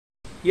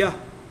Yeah.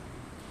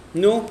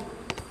 No?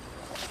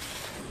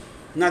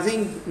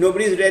 Nothing?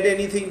 Nobody's read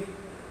anything?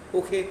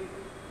 Okay.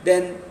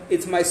 Then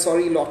it's my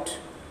sorry lot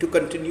to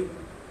continue.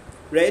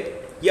 Right?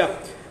 Yeah.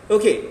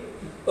 Okay.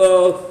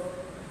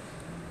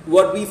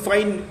 What we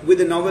find with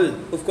the novel,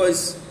 of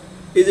course,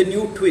 is a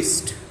new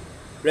twist.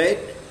 Right?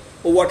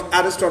 Or what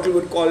Aristotle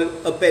would call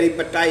a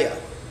peripeteia.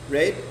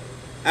 Right?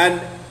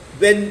 And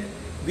when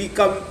we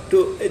come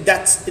to,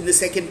 that's in the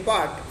second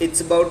part,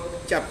 it's about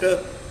chapter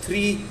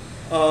 3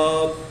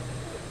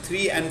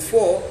 and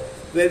 4,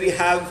 where we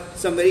have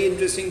some very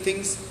interesting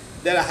things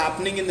that are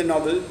happening in the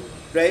novel,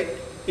 right?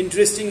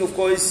 Interesting, of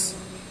course,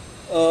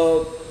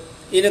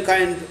 in a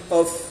kind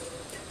of,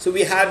 so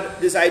we had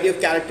this idea of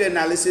character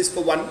analysis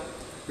for one,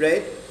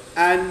 right?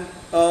 And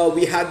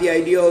we had the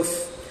idea of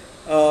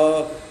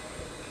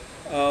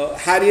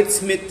Harriet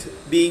Smith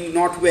being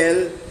not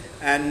well,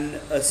 and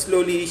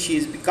slowly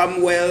she's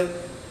become well,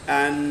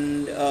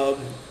 and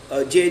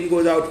Jane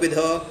goes out with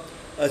her,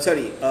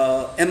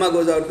 Emma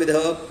goes out with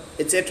her,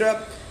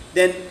 etc.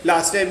 Then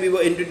last time we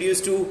were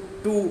introduced to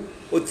 2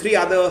 or 3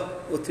 or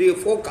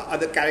 4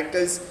 other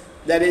characters,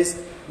 that is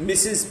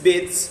Mrs.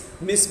 Bates,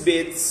 Miss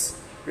Bates,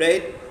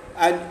 right,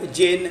 and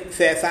Jane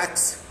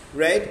Fairfax,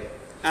 right,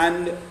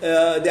 and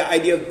the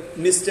idea of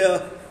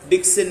Mr.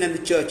 Dixon and the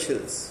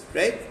Churchills,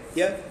 right?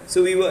 Yeah.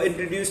 So we were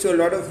introduced to a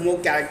lot of more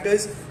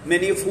characters,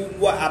 many of whom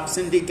were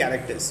absentee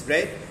characters,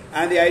 right?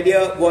 And the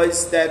idea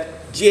was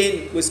that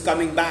Jane was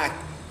coming back,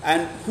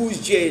 and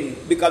who's Jane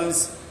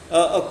becomes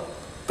a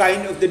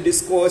kind of the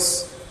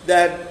discourse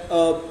that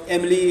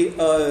Emily,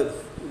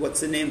 what's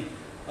the name?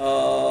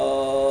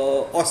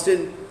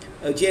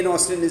 Jane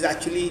Austen is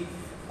actually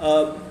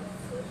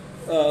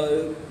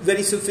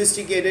very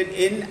sophisticated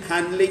in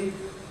handling,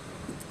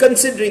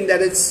 considering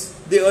that it's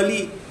the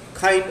early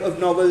kind of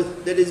novel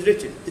that is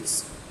written.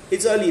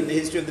 It's early in the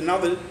history of the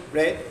novel,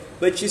 right?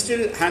 But she's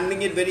still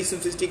handling it very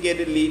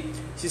sophisticatedly.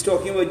 She's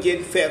talking about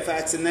Jane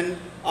Fairfax, and then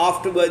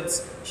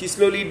afterwards she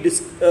slowly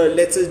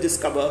lets us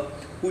discover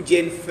who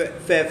Jane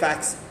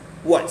Fairfax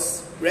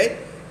was, right?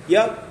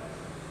 Yeah.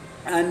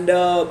 And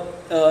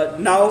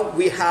now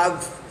we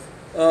have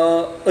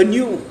a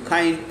new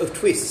kind of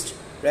twist,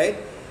 right?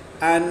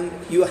 And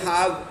you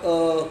have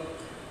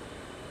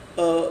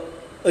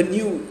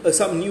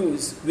some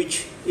news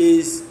which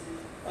is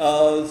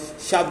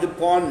shoved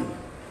upon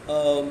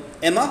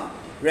Emma,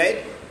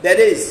 right? That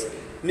is,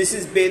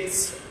 Mrs.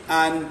 Bates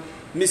and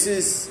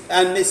Miss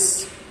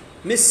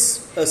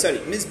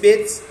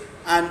Bates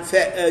and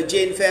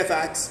Jane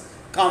Fairfax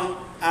come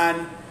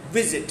and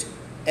visit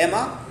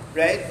Emma,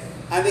 right?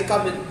 And they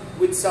come in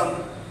with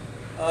some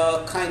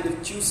kind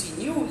of juicy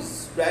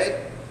news, right?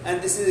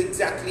 And this is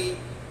exactly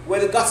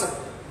where the gossip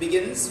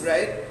begins,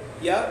 right?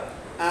 Yeah.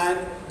 And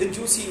the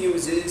juicy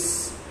news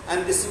is,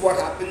 and this is what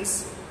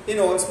happens in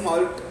all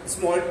small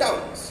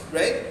towns,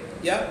 right?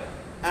 Yeah.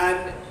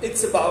 And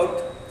it's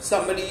about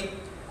somebody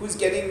who's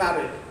getting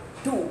married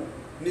to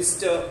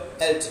Mr.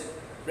 Elton,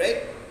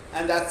 right?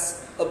 And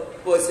that's a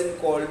person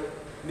called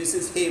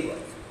Mrs. Hayworth,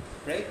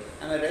 right?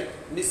 Am I right?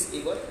 Miss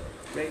Hayworth,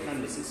 right? Not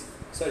Mrs.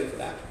 Sorry for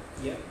that.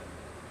 Yeah.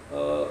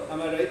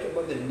 Am I right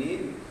about the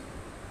name?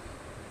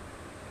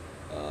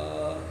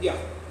 Yeah.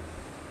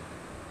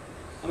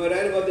 Am I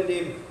right about the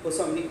name? Or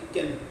somebody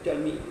can tell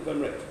me if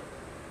I'm right.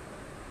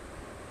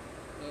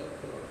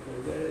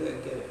 Where did I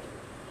get it?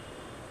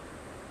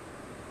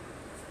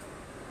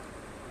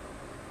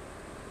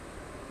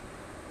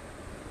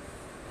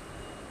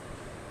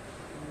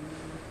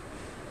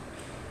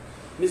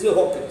 Mr.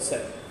 Hawkins,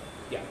 sorry.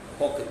 Yeah,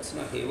 Hawkins,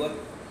 not Hayworth.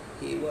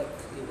 Hayworth.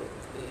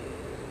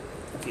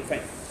 Okay,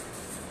 fine.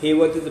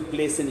 Hayworth is a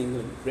place in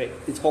England, right?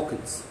 It's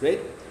Hawkins, right?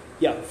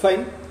 Yeah,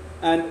 fine.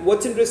 And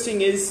what's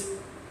interesting is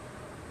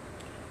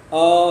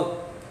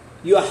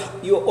you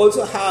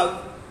also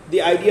have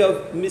the idea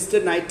of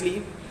Mr.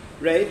 Knightley,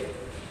 right?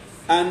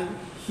 And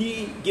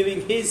he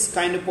giving his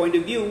kind of point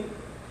of view,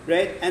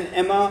 right? And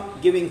Emma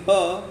giving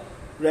her,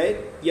 right?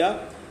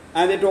 Yeah.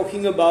 And they're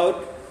talking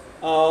about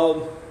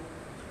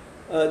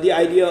the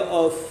idea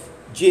of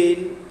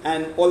Jane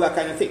and all that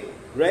kind of thing,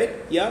 right?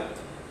 Yeah.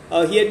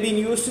 He had been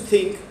used to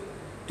think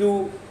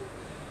to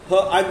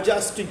her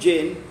unjust to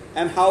Jane,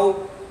 and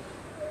how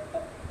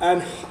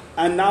and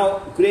now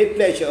great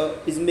pleasure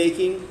is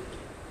making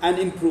an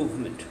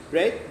improvement,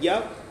 right?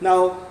 Yeah.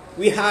 Now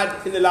we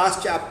had in the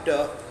last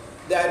chapter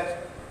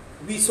that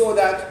we saw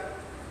that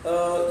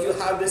you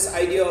have this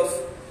idea of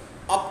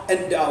up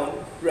and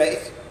down, right?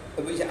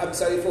 Which I'm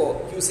sorry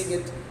for using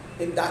it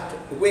in that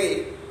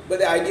way, but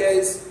the idea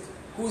is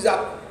who's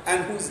up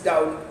and who's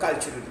down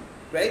culturally,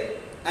 right?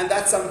 And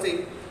that's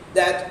something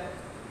that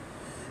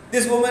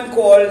this woman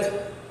called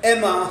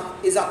Emma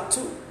is up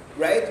to,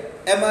 right?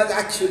 Emma is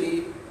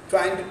actually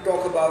trying to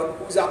talk about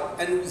who's up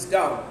and who's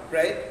down,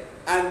 right?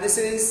 And this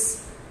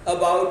is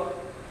about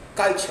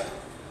culture,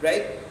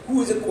 right?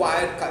 Who is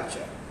acquired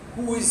culture?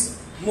 Who is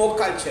more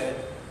cultured?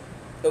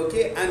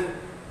 Okay, and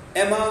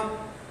Emma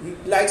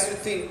likes to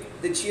think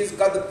that she has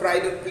got the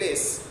pride of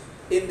place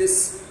in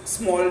this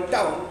small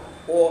town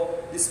or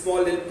this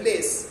small little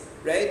place,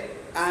 right?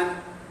 And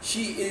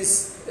she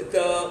is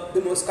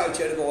the most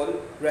cultured of all,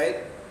 right?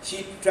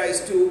 She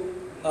tries to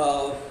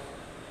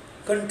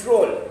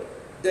control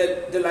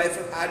the life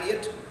of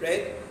Harriet,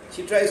 right?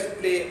 She tries to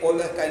play all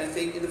that kind of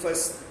thing in the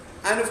first,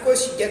 and of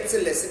course she gets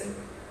a lesson,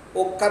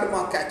 or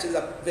karma catches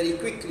up very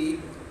quickly,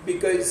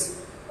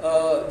 because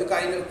the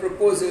kind of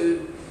proposal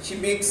she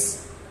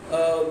makes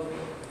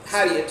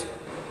Harriet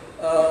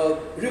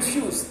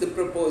refuse the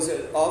proposal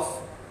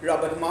of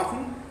Robert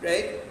Martin,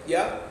 right?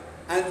 Yeah,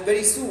 and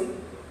very soon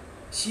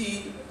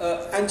she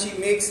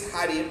makes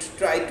Harriet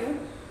try to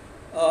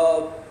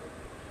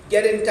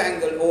get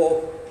entangled,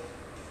 or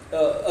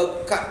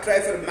try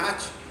for a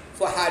match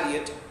for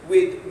Harriet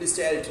with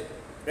Mr. Elton,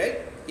 right?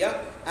 Yeah,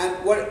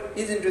 and what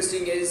is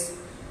interesting is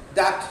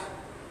that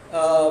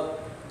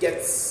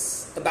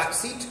gets a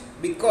backseat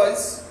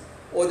because,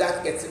 or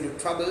that gets into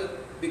trouble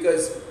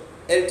because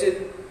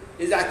Elton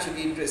is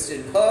actually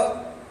interested in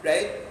her,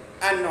 right,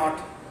 and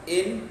not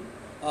in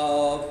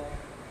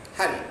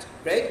Harriet,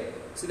 right?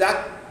 So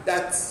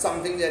that's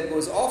something that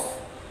goes off.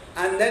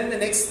 And then the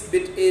next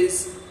bit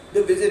is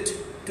the visit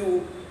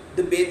to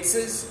the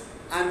Bateses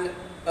and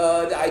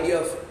the idea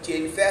of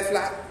Jane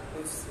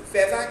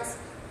Fairfax,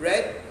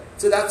 right?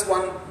 So that's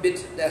one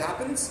bit that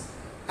happens.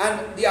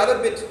 And the other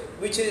bit,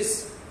 which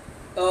is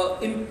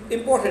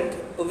important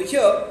over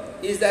here,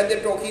 is that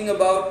they're talking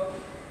about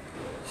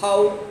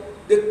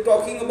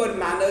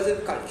manners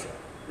and culture,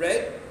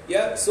 right?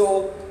 Yeah,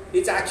 so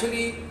it's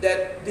actually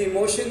that the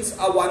emotions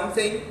are one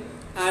thing,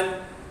 and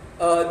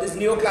this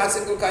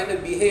neoclassical kind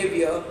of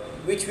behavior,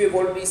 which we've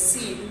already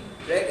seen,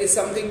 right, is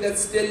something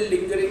that's still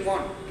lingering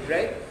on,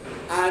 right?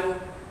 And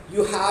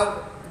you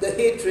have the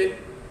hatred,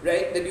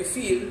 right, that you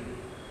feel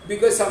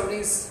because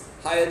somebody's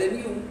higher than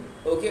you,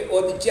 okay,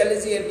 or the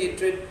jealousy and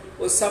hatred,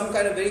 or some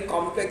kind of very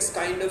complex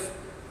kind of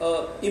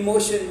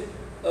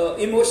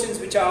emotions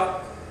which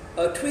are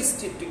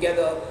twisted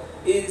together,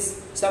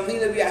 is something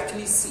that we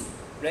actually see,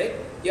 right?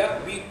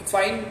 Yeah, we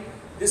find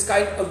this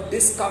kind of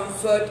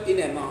discomfort in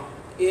Emma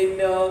in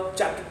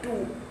chapter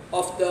 2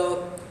 of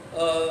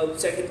the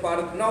second part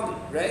of the novel,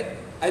 right?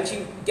 And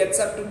she gets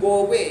up to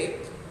go away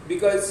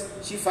because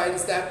she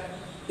finds that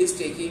is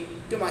taking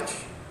too much,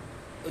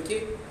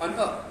 okay, on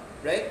her,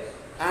 right?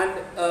 And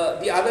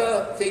the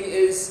other thing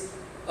is,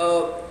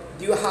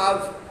 you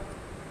have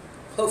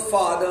her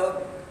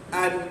father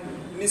and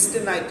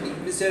Mr. Knightley,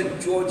 Mr.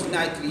 George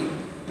Knightley,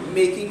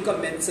 making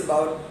comments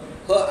about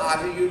her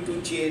attitude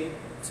to Jane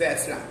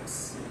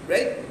Fairfax,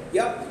 right?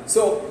 Yeah.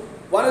 So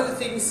one of the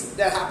things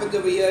that happens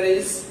over here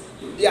is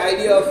the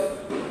idea of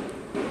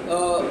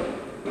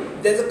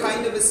there's a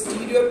kind of a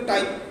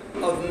stereotype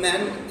of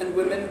men and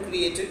women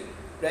created,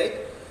 right?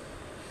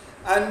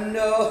 And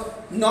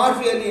not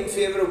really in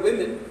favor of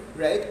women,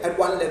 right, at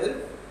one level,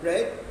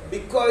 right?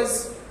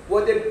 Because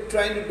what they're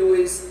trying to do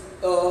is,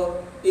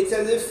 it's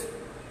as if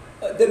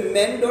the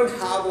men don't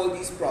have all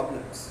these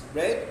problems,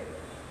 right?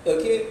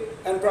 Okay,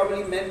 and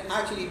probably men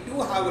actually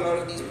do have a lot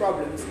of these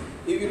problems.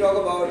 If you talk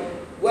about,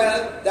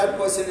 well, that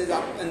person is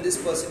up and this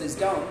person is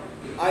down,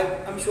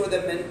 I'm sure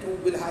that men too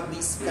will have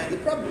these kind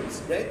of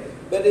problems, right?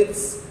 But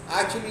it's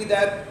actually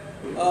that,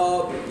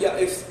 yeah,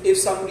 if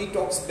somebody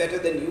talks better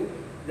than you,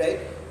 right?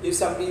 If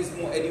somebody is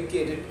more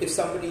educated, if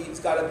somebody's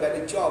got a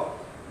better job,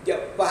 yeah,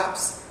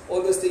 perhaps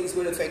all those things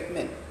will affect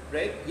men,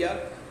 right? Yeah,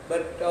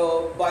 but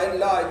by and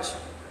large,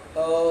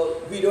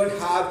 we don't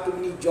have too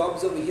many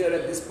jobs over here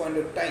at this point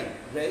of time,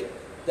 right?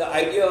 The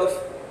idea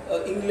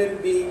of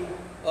England being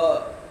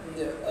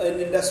an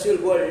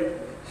industrial world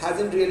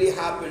hasn't really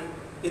happened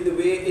in the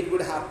way it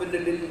would happen a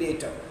little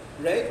later,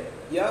 right?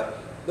 Yeah,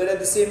 but at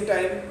the same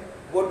time,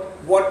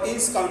 what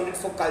is counted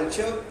for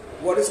culture,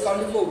 what is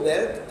counted for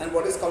wealth, and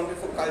what is counted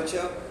for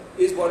culture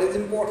is what is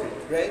important,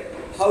 right?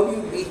 How do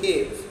you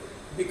behave?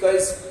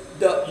 Because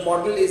the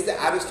model is the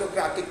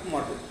aristocratic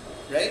model,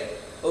 right?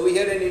 Over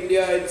here in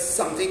India, it's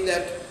something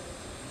that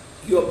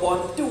you are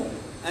born to,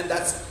 and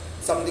that's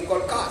something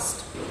called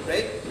caste,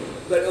 right?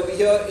 But over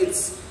here,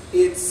 it's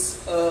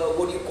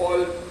what you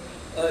call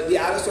the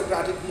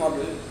aristocratic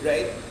model,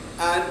 right?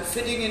 And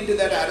fitting into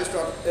that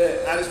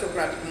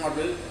aristocratic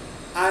model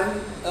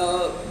and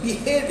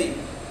behaving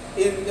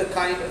in the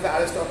kind of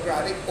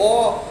aristocratic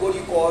or what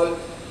you call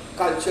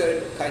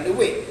cultured kind of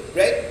way,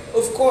 right?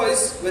 Of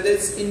course, whether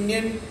it's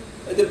Indian,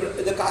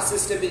 the caste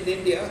system in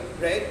India,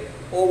 right,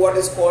 or what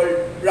is called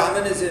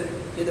Brahmanism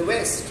in the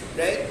West,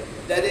 right,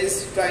 that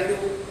is trying to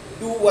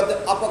do what the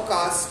upper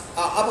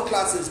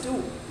classes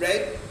do,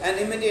 right, and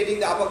imitating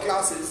the upper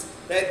classes,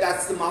 right,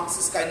 that's the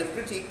Marxist kind of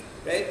critique,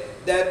 right,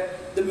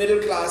 that the middle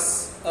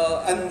class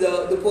and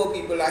the poor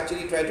people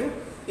actually try to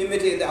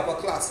imitate the upper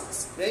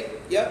classes, right,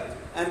 yeah,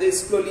 and they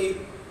slowly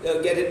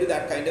get into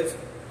that kind of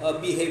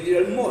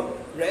behavioral mode,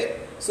 right.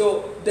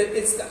 So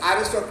it's the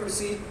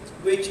aristocracy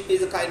which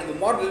is a kind of a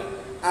model,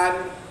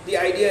 and the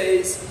idea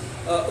is,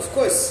 of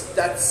course,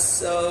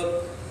 that's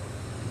a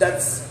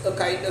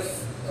kind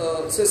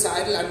of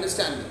societal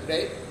understanding,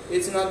 right.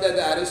 It's not that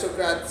the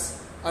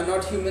aristocrats are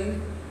not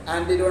human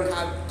and they don't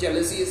have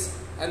jealousies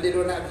and they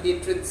don't have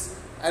hatreds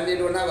and they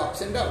don't have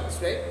ups and downs,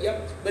 right? Yeah.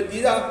 But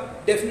these are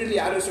definitely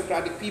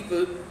aristocratic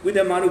people with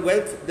the amount of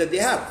wealth that they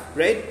have,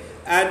 right?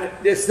 And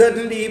they're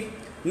certainly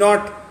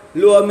not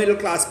lower middle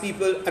class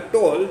people at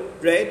all,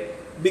 right?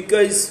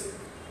 Because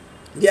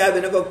they have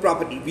enough of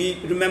property. We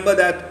remember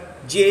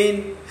that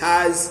Jane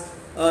has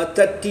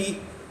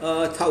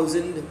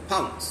 30,000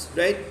 pounds,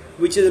 right?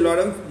 Which is a lot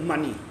of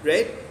money,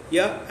 right?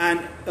 Yeah,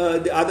 and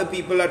the other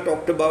people are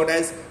talked about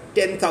as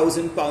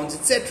 10,000 pounds,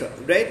 etc.,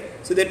 right?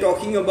 So they're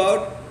talking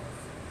about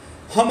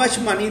how much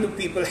money do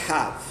people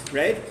have,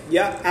 right?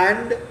 Yeah,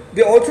 and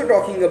they're also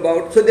talking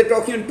about, so they're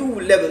talking on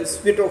two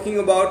levels. We're talking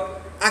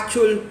about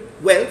actual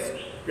wealth,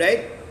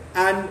 right?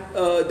 And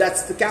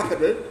that's the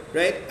capital,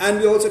 right?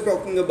 And we're also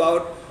talking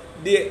about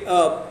the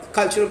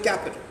cultural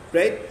capital,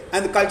 right?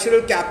 And the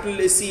cultural capital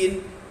is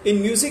seen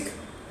in music,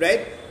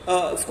 right?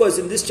 Of course,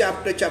 in this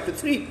chapter, chapter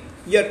 3,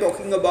 we are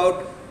talking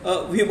about,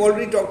 we've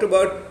already talked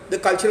about the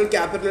cultural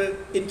capital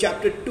in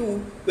chapter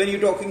 2 when you're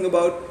talking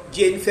about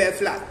Jane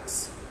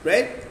Fairfax,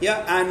 right?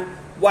 Yeah, and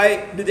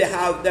why do they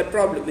have that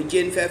problem with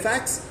Jane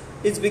Fairfax?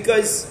 It's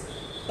because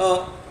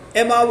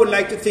Emma would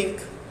like to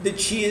think that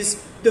she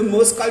is the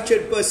most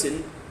cultured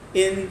person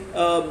in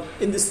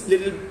this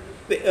little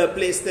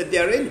place that they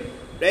are in,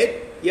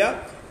 right?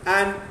 Yeah,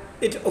 and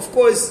it, of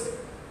course,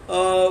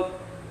 a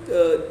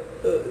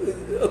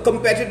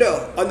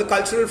competitor on the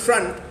cultural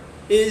front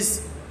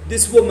is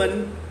this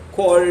woman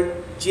called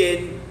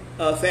Jane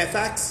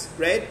Fairfax,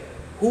 right?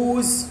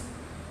 Whose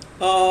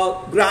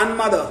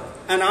grandmother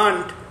and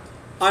aunt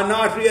are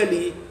not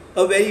really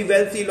a very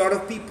wealthy lot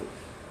of people,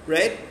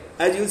 right?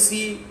 As you'll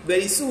see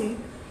very soon,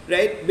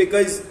 right?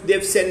 Because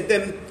they've sent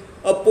them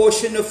a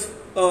portion of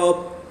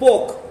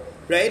pork,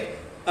 right?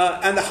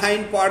 And the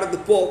hind part of the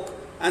pork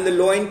and the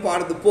loin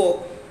part of the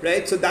pork,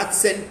 right? So that's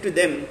sent to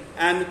them,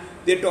 and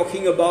they're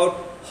talking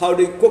about how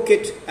to cook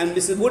it, and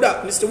Mr.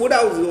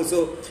 Woodhouse is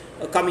also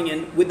coming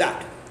in with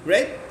that,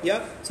 right?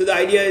 Yeah. So the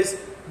idea is,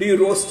 do you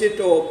roast it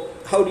or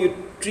how do you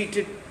treat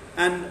it?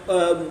 And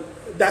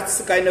that's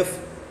the kind of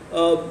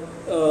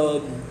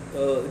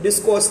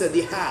discourse that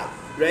they have,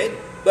 right?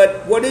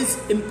 But what is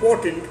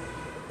important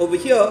over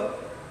here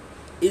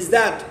is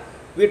that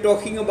we're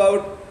talking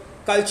about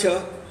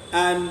culture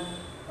and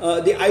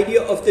the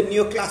idea of the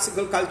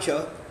neoclassical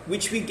culture,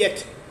 which we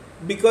get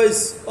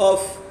because of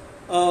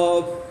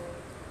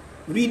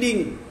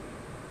reading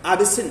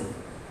Addison,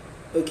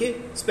 okay,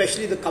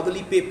 especially the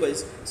Coverley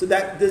papers. So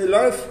that there's a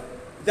lot of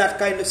that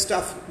kind of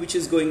stuff which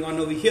is going on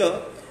over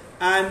here,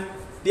 and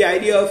the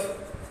idea of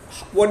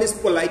what is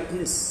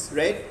politeness,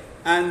 right?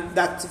 And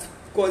that's of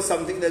course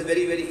something that's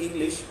very, very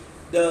English.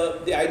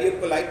 The idea of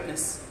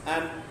politeness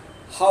and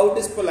how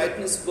does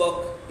politeness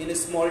work in a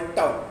small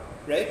town,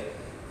 right?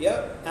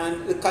 Yeah,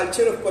 and the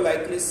culture of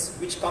politeness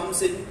which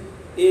comes in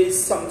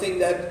is something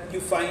that you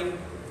find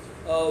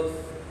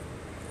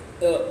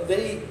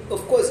very,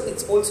 of course,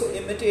 it's also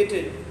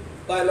imitated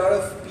by a lot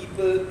of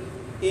people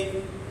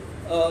in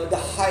the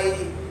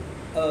high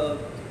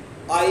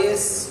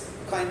IS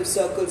kind of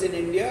circles in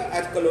India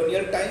at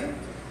colonial time,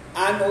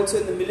 and also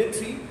in the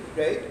military,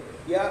 right?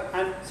 Yeah,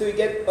 and so you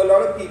get a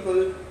lot of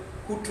people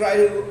who try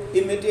to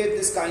imitate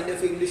this kind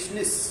of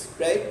Englishness,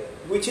 right?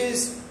 Which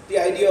is the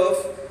idea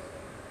of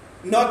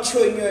not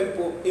showing your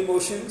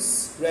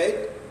emotions,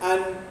 right?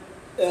 And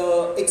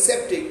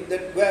accepting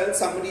that, well,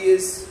 somebody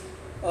is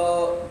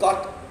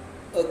got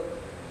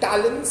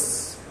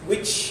talents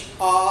which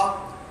are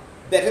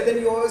better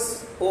than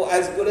yours or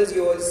as good as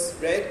yours,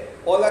 right?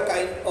 All that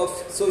kind of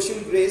social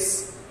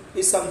grace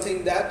is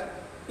something that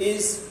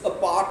is a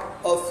part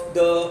of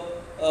the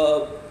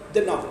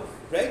novel,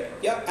 right?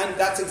 Yeah, and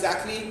that's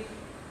exactly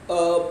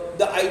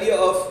the idea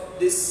of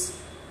this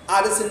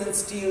Addison and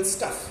Steele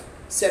stuff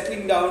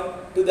settling down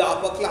to the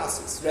upper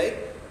classes, right?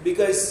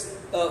 Because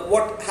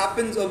what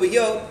happens over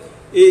here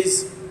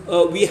is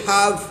we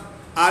have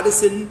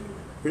Addison,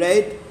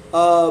 right?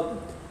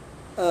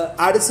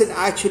 Addison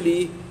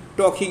actually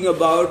talking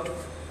about,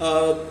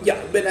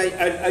 when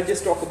I'll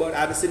just talk about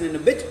Addison in a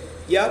bit,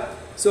 yeah?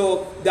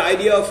 So the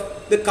idea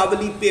of the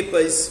Coverley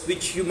papers,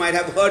 which you might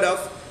have heard of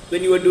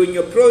when you were doing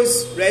your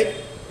prose, right?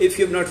 If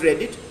you've not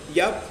read it,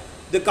 yeah?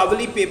 The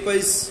Coverley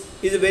papers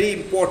is a very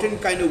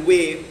important kind of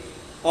way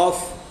of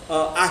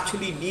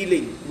actually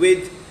dealing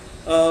with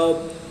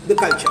the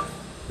culture,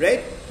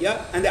 right?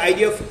 Yeah, and the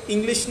idea of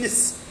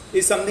Englishness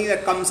is something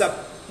that comes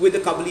up with the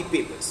Coverley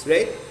papers,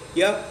 right?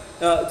 Yeah,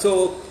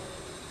 so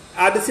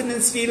Addison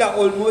and Steele are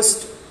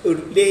almost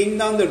laying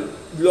down the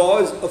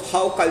laws of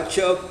how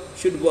culture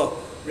should work,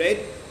 right?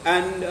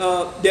 And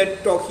they're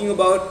talking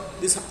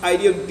about this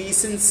idea of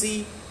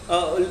decency,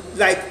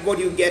 like what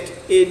you get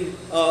in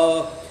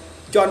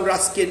John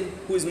Ruskin,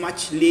 who is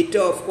much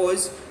later, of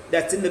course,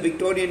 that's in the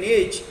Victorian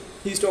age.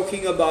 He's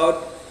talking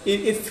about,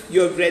 if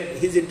you have read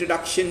his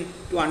introduction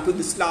to Unto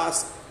This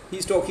Last,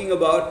 he's talking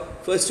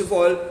about, first of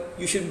all,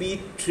 you should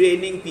be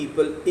training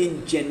people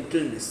in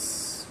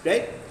gentleness,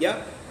 right?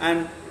 Yeah,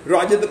 and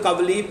Roger the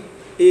Coverley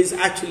is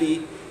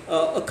actually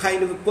a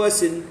kind of a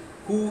person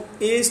who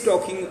is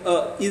talking,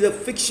 is a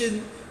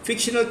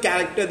fictional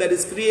character that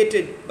is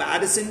created by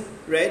Addison,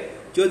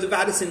 right? Joseph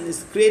Addison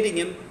is creating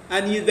him,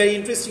 and he's very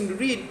interesting to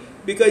read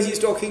because he's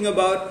talking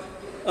about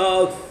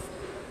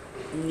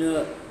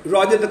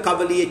Roger the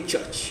Cavalier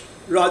Church,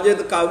 Roger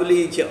the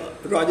Cavalier here,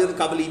 Roger the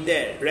Cavalier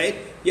there, right?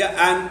 Yeah,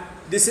 and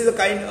this is a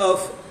kind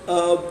of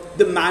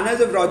the manners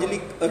of Roger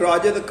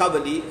the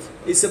Cavalier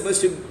is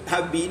supposed to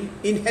have been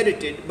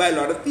inherited by a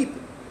lot of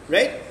people,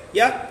 right?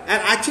 Yeah,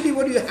 and actually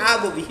what you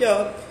have over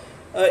here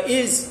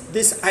is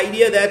this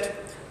idea that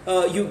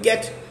you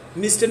get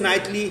Mr.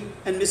 Knightley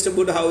and Mr.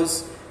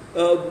 Woodhouse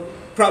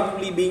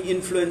probably being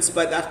influenced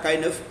by that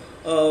kind of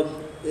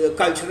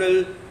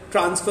cultural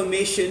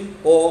transformation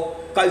or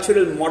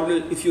cultural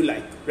model, if you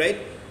like, right?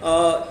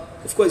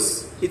 Of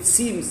course, it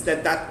seems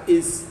that that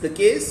is the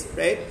case,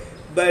 right?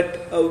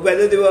 But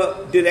whether they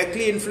were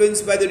directly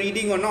influenced by the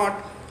reading or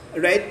not,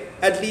 right?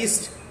 At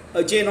least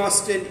Jane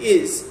Austen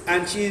is,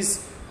 and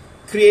she's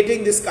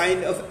creating this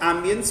kind of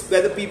ambience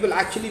where the people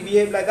actually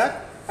behave like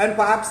that, and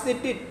perhaps they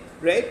did,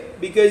 right?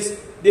 Because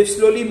they've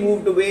slowly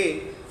moved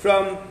away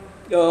from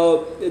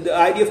the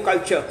idea of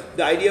culture,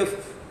 the idea of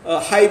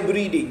high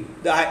breeding,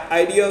 the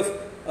idea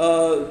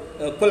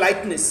of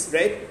politeness,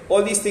 right?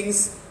 All these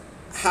things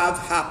have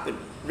happened,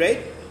 right?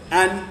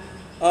 And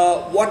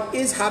what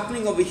is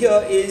happening over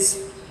here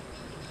is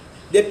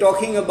they're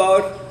talking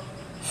about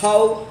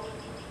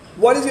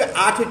what is your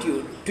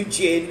attitude to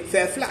Jane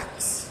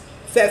Fairfax,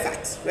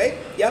 right?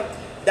 Yeah,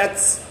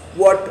 that's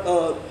what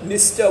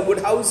Mr.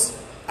 Woodhouse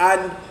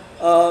and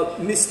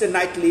Mr.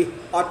 Knightley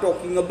are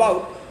talking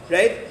about,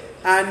 right?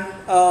 And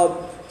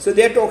so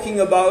they're talking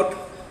about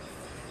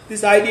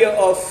this idea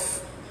of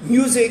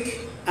music,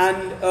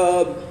 and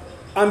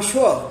I'm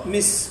sure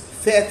Miss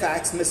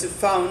Fairfax must have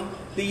found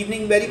the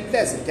evening very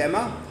pleasant.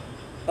 Emma,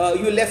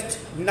 you left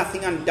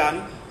nothing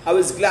undone. I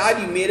was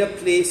glad you made her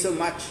play so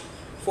much.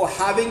 For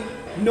having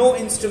no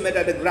instrument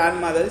at a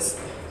grandmother's,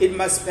 it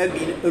must have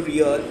been a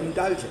real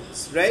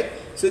indulgence, right?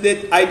 So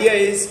the idea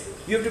is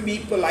you have to be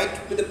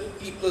polite with the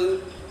people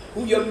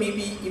who you're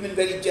maybe even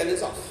very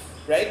jealous of,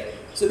 right?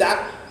 So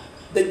that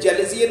the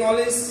jealousy and all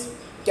is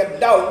kept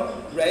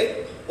down,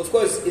 right? Of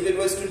course, if it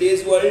was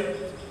today's world,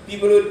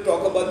 people would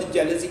talk about the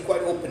jealousy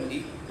quite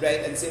openly,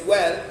 right? And say,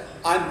 well,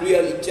 I'm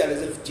really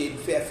jealous of Jane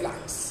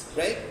Fairfax,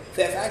 right?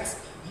 Fairfax,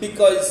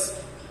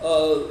 because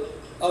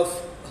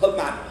of her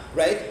manner,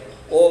 right?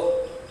 Or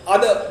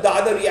the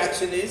other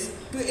reaction is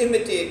to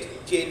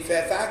imitate Jane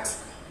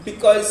Fairfax,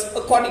 because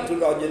according to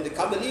Roger the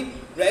Cavalier,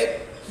 right,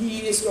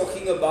 he is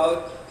talking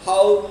about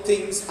how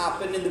things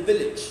happen in the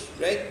village,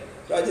 right?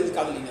 Roger the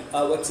Cavalier,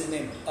 what's his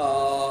name?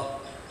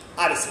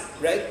 Addison,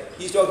 right?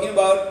 He's talking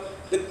about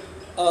the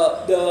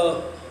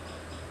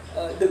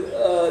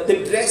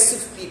dress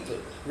of people,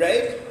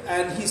 right?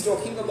 And he's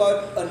talking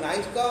about a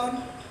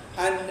nightgown,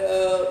 and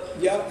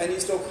and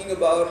he's talking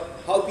about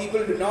how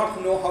people do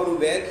not know how to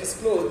wear these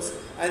clothes,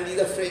 and these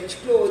are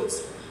French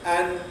clothes,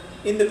 and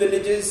in the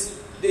villages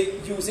they're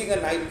using a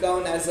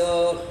nightgown as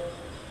a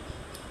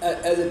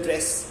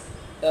dress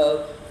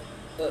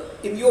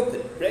in the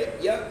open, right?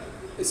 Yeah.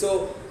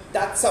 So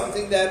that's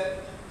something that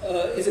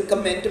is a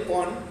comment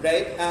upon,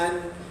 right?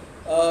 And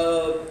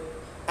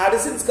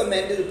Addison's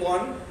comment is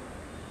upon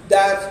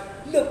that,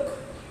 look,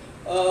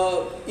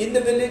 in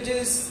the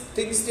villages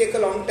things take a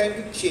long time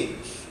to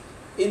change.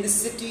 In the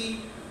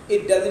city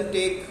it doesn't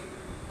take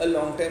a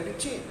long time to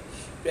change,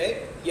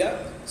 right? Yeah.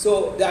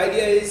 So the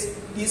idea is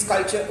this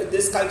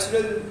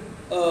cultural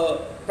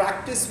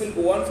practice will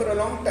go on for a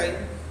long time,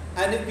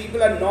 and if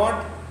people are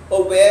not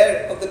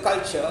aware of the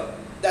culture,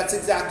 that's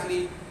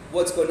exactly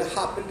what's going to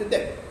happen to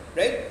them,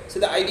 right? So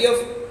the idea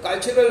of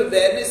cultural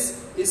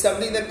awareness is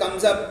something that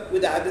comes up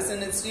with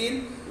Addison and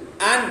Steele,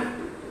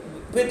 and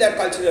with that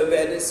cultural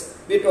awareness,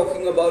 we're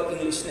talking about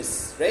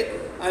Englishness, right?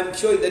 I'm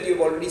sure that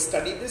you've already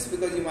studied this,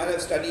 because you might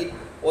have studied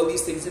all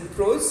these things in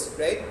prose,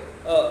 right?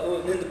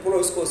 In the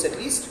prose course at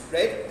least,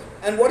 right?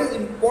 And what is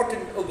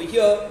important over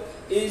here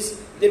is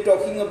they're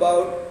talking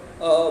about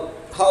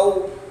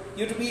how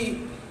you have to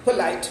be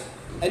polite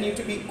and you have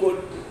to be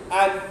good,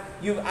 and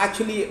you've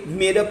actually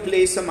made a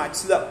play so much.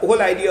 So the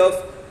whole idea of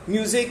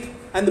music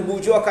and the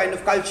bourgeois kind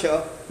of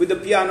culture with the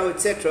piano,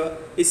 etc.,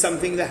 is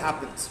something that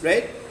happens,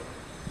 right?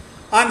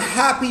 I'm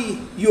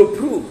happy you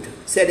approved,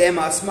 said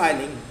Emma,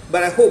 smiling,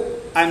 but I hope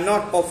I'm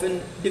not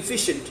often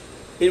deficient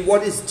in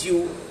what is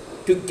due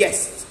to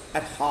guests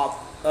at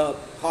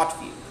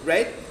Hartfield,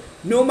 right?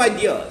 No, my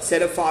dear,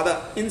 said her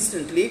father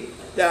instantly,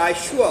 that I'm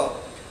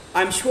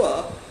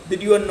sure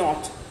that you are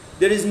not.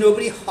 There is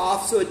nobody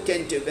half so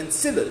attentive and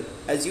civil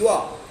as you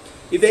are.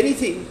 If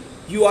anything,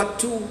 you are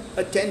too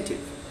attentive.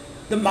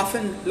 The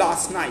muffin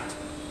last night,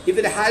 if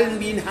it hadn't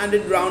been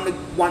handed round at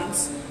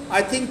once,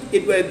 I think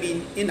it would have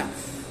been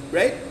enough.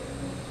 Right?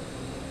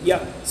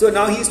 Yeah. So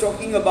now he's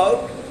talking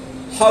about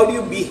how do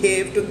you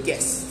behave to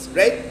guests,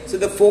 right? So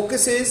the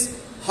focus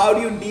is how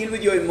do you deal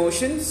with your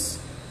emotions,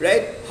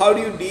 right? How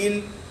do you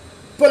deal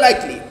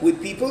politely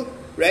with people,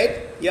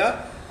 right?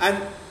 Yeah. And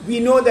we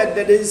know that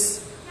there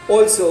is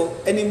also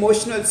an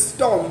emotional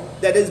storm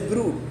that is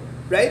brewed,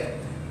 right?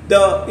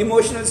 The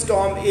emotional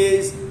storm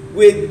is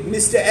with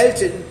Mr.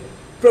 Elton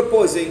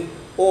proposing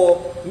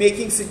or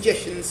making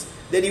suggestions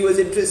that he was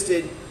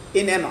interested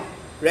in Emma,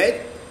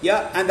 right?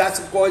 Yeah, and that's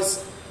of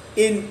course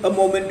in a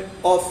moment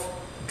of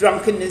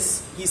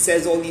drunkenness he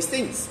says all these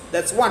things.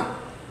 That's one,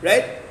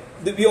 right?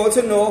 We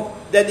also know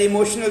that the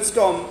emotional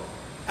storm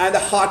and the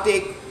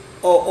heartache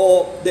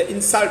or the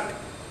insult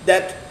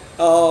that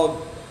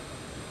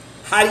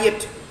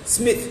Harriet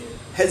Smith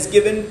has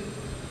given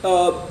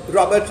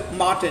Robert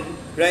Martin,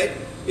 right,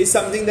 is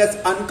something that's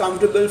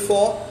uncomfortable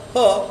for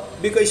her,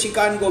 because she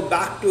can't go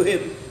back to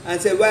him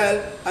and say,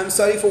 well, I'm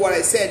sorry for what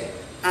I said,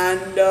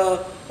 and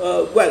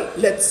well,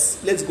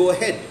 let's go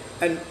ahead.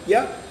 And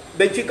yeah,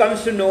 but she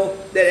comes to know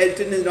that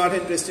Elton is not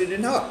interested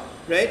in her,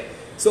 right?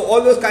 So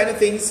all those kind of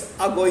things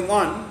are going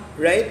on,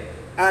 right?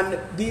 And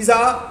these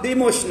are the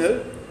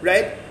emotional,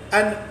 right?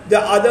 And the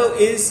other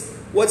is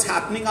what's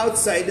happening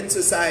outside in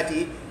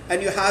society,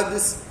 and you have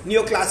this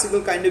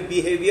neoclassical kind of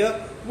behavior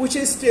which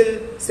is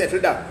still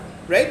settled down,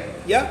 right?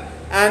 Yeah,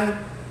 and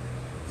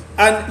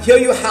here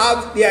you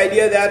have the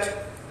idea that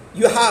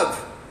you have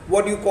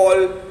what you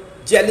call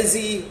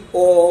jealousy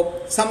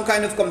or some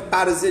kind of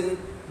comparison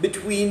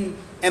between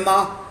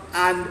Emma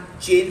and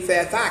Jane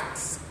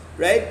Fairfax,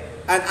 right?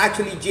 And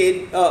actually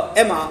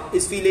Emma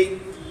is feeling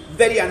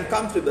very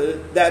uncomfortable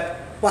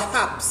that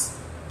perhaps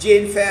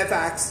Jane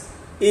Fairfax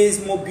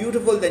is more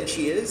beautiful than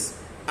she is,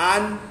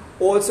 and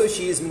also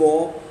she is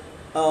more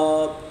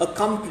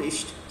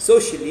accomplished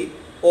socially,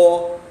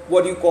 or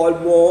what you call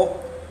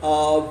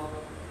more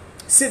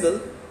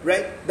civil,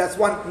 right? That's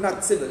one,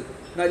 not civil,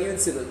 not even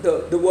civil.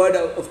 The word,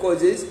 of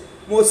course, is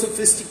more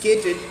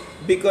sophisticated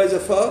because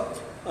of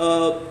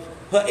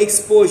her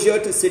exposure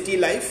to city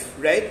life,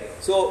 right?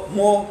 So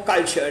more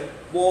cultured,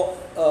 more,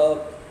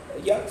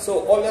 yeah,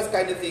 so all that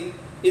kind of thing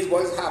is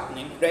what is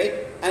happening,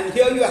 right? And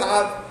here you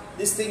have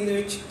this thing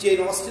which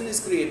Jane Austen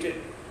has created,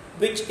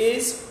 which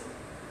is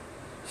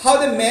how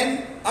the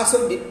men are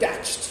so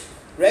detached,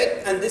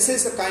 right? And this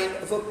is a kind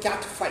of a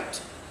cat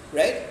fight,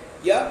 right?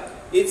 Yeah,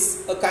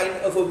 it's a kind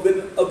of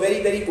a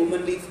very, very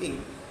womanly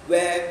thing,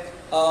 where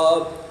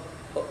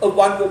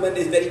one woman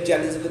is very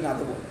jealous of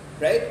another woman,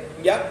 right?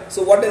 Yeah,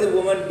 so what does a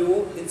woman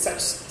do in such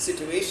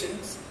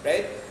situations,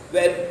 right?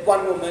 Where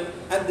one woman,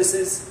 and this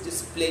is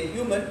just plain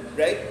human,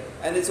 right?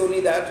 And it's only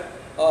that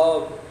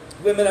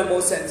women are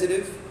more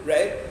sensitive,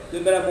 right?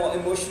 Women are more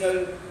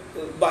emotional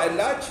by and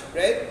large,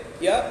 right?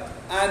 Yeah,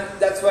 and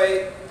that's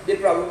why they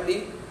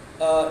probably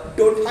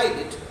don't hide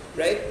it,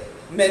 right?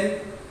 Men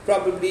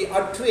probably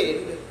are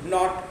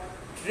not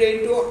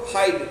trained to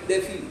hide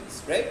their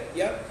feelings, right?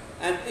 Yeah,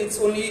 and it's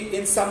only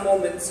in some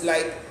moments,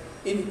 like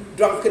in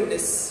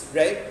drunkenness,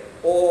 right?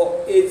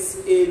 Or it's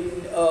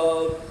in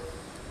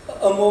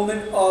a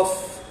moment of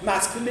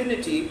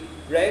masculinity,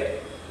 right?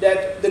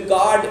 That the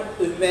guard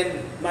of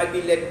men might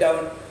be let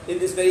down in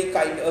this very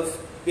kind of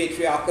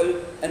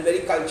patriarchal and very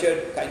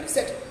cultured kind of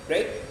setting,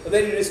 right? A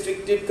very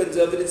restricted,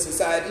 conservative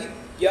society,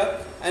 yeah,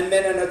 and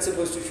men are not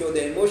supposed to show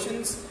their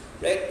emotions,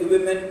 right?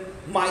 Women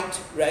might,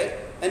 right?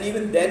 And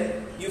even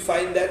then, you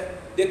find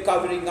that they're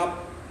covering up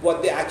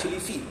what they actually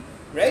feel,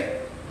 right?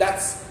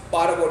 That's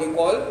part of what you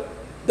call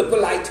the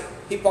polite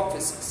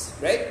hypocrisies,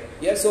 right?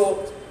 Yeah,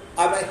 so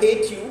I might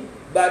hate you,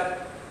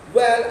 but,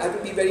 well, I have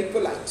to be very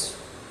polite,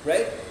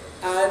 right?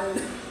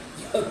 And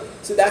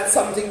so that's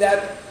something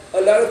that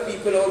a lot of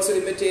people also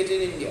imitate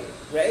in India,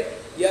 right?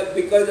 Yeah,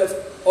 because of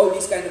all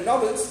these kind of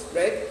novels,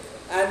 right?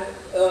 And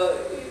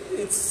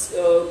it's,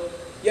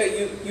 yeah,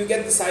 you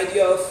get this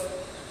idea of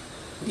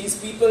these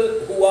people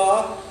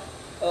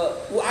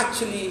who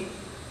actually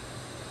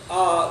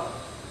are,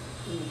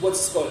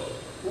 what's it called?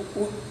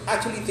 Who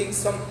actually think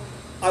some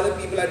other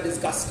people are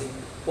disgusting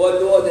or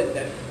lower than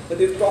them, but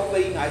they talk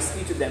very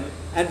nicely to them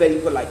and very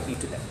politely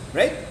to them,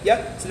 right?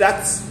 Yeah, so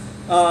that's,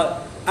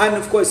 and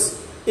of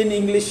course, in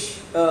English,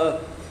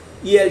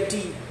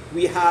 ELT,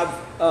 we have,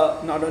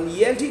 not only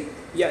ELT,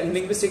 yeah, in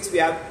linguistics we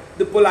have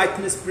the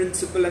politeness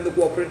principle and the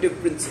cooperative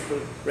principle,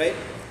 right?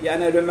 Yeah,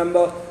 and I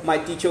remember my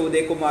teacher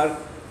Uday Kumar,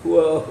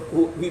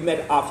 who we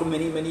met after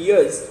many, many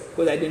years,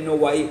 because I didn't know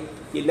why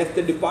he left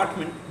the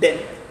department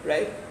then,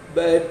 right?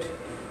 But,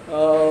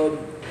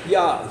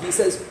 yeah, he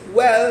says,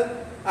 well,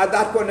 at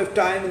that point of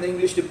time in the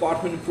English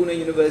department in Pune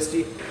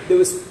University, there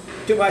was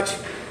too much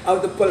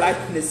of the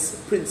politeness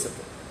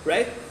principle,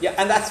 right? Yeah,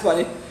 and that's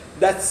why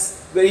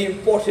that's very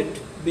important,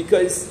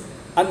 because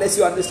unless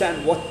you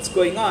understand what's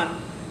going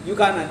on, you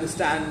can't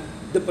understand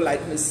the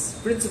politeness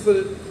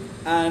principle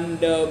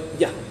and,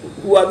 yeah,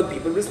 who are the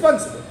people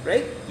responsible,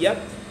 right? Yeah.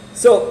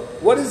 So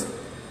what is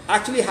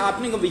actually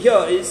happening over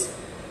here is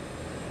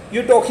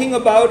you're talking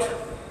about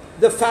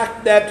the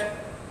fact that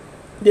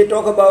they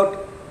talk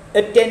about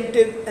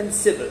attentive and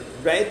civil,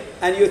 right?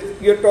 And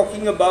you're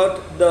talking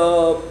about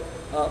the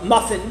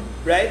muffin,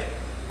 right?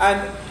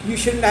 And you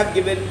shouldn't have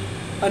given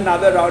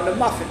another round of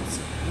muffins.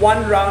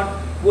 One round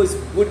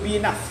would be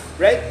enough,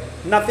 right?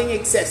 Nothing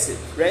excessive,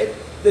 right?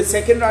 The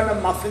second round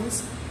of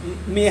muffins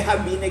may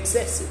have been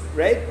excessive,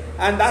 right?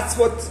 And that's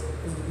what's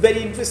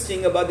very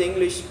interesting about the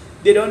English.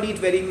 They don't eat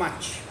very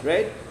much,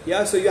 right?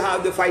 Yeah, so you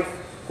have the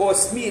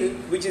 5-course meal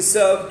which is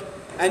served,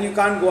 And you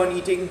can't go on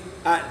eating,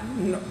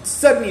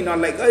 certainly not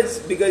like us,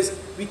 because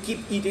we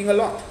keep eating a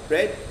lot,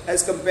 right?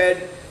 As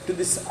compared to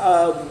this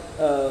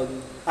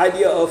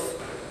idea of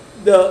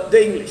the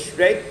English,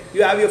 right?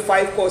 You have your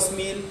 5-course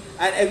meal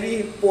and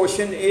every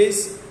portion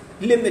is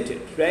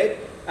limited, right?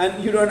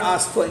 And you don't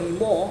ask for any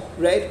more,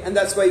 right? And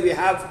that's why we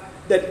have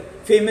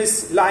that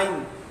famous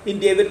line in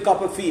David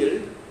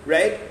Copperfield,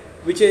 right?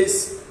 Which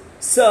is,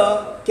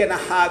 "Sir, can I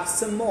have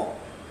some more?"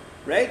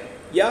 Right?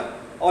 Yeah?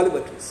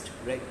 Oliver Twist,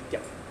 right? Yeah.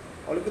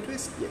 Oliver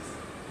Twist? Yes.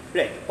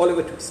 Right.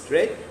 Oliver Twist,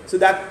 right? So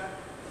that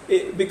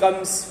it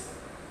becomes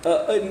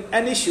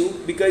an issue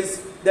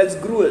because that's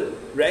gruel,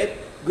 right?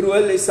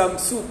 Gruel is some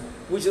soup,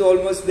 which is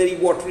almost very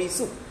watery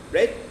soup,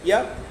 right?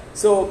 Yeah?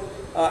 So,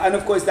 and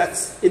of course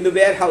that's in the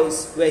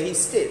warehouse where he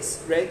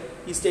stays, right?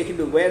 He's taken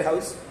to the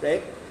warehouse,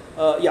 right?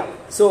 Yeah.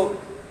 So,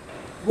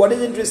 what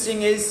is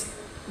interesting is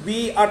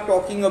we are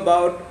talking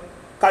about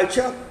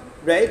culture,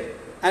 right?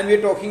 And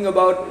we're talking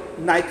about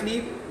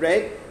Knightley,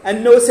 right?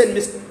 And no, said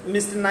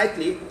Mr.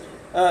 Knightley,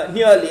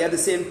 nearly at the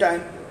same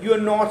time, you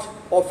are not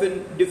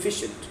often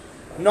deficient.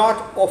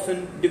 Not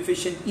often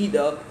deficient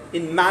either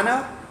in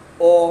manner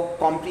or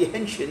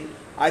comprehension.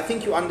 I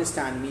think you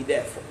understand me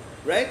therefore,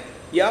 right?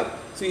 Yeah.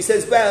 So he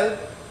says, well,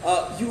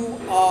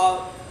 you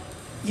are,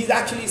 he's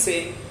actually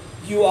saying,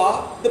 you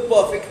are the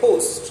perfect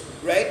host,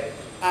 right?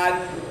 And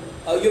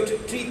you have to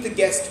treat the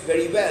guest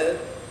very well.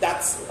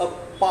 That's a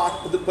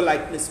part of the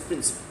politeness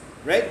principle,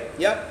 right?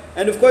 Yeah.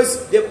 And of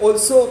course, they're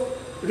also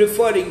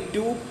referring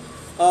to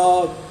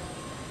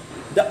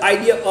the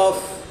idea of,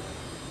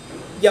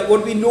 yeah,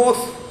 what we know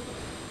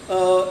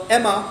of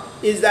Emma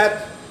is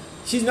that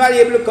she's not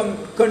able to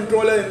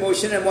control her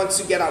emotion and wants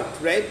to get out,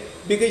 right?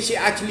 Because she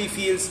actually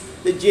feels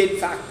that Jane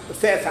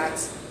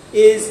Fairfax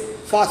is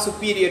far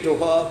superior to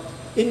her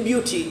in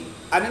beauty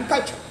and in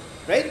culture,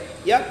 right?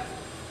 Yeah.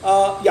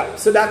 Yeah.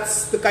 So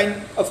that's the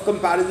kind of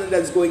comparison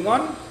that's going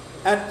on.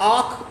 And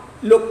Ark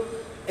look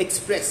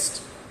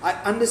expressed, I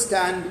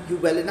understand you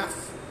well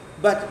enough.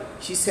 But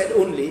she said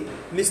only,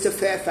 Miss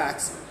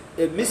Fairfax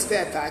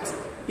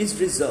is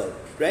reserved,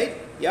 right?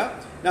 Yeah.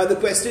 Now the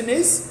question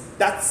is,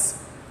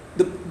 that's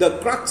the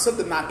crux of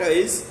the matter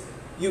is,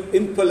 you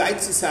in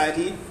polite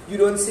society, you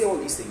don't say all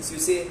these things. You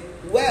say,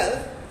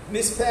 well,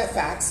 Miss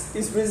Fairfax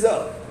is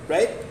reserved,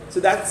 right? So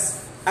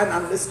that's an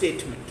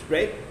understatement,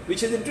 right?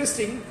 Which is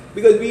interesting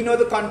because we know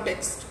the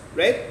context,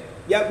 right?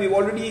 Yeah, we've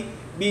already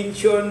been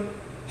shown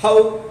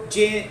how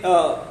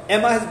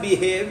Emma has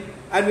behaved,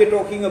 and we're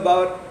talking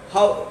about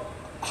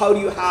how do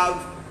you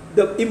have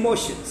the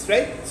emotions,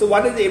 right? So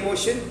one is the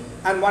emotion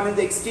and one is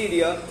the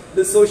exterior,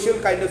 the social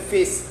kind of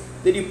face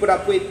that you put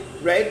up with,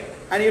 right?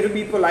 And you have to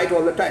be polite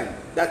all the time.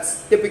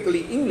 That's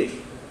typically English.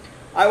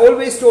 I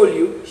always told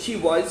you she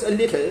was a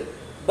little,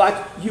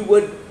 but you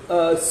would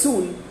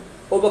soon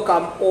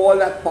overcome all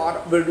that part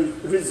of the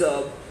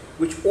reserve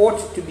which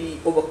ought to be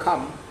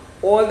overcome.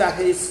 All that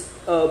is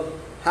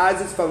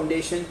has its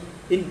foundation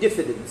in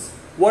diffidence.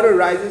 What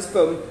arises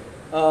from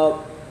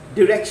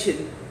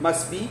direction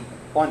must be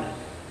honored.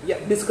 Yeah,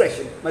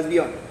 discretion must be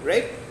honored,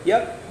 right?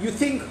 Yeah, you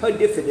think her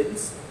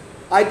diffidence,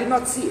 I did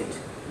not see it.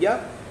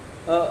 Yeah,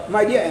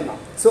 my dear Emma.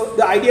 So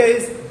the idea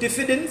is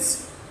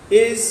diffidence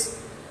is,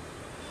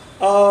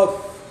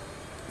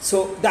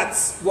 so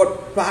that's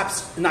what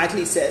perhaps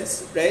Knightley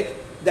says, right?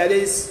 That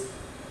is,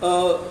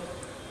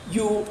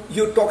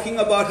 you're talking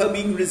about her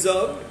being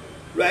reserved,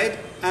 right?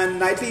 And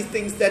Knightley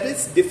thinks that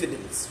is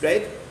diffidence,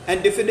 right?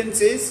 And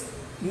diffidence is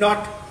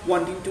not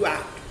wanting to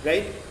act,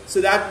 right? So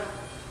that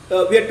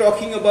we are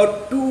talking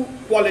about two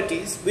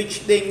qualities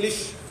which the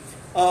English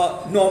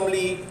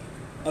normally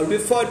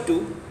refer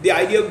to. The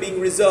idea of being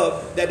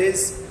reserved, that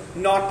is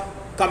not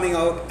coming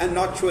out and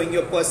not showing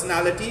your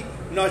personality,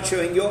 not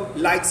showing your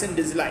likes and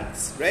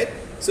dislikes, right?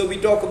 So we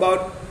talk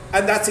about,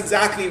 and that's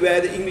exactly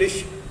where the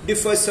English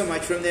differs so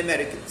much from the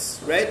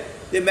Americans, right?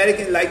 The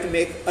Americans like to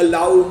make a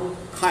loud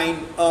kind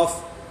of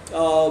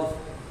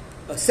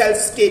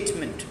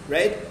self-statement,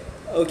 right?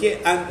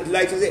 Okay, and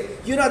like to say,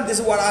 you know, this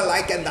is what I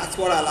like and that's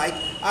what I like.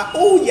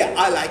 Oh yeah,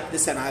 I like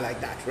this and I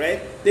like that,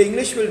 right? The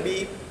English will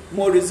be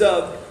more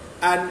reserved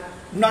and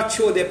not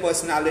show their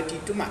personality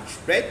too much,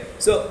 right?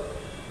 So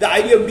the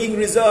idea of being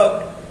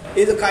reserved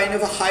is a kind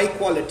of a high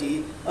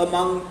quality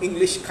among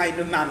English kind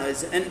of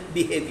manners and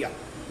behavior,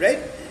 right?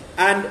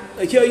 And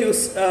here you,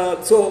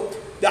 so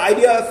the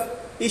idea of,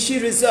 is she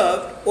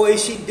reserved or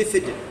is she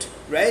diffident,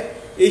 right?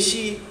 Is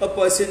she a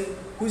person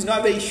who's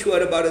not very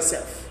sure about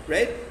herself,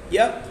 right?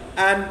 Yeah.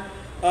 And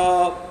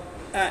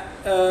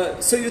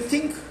so you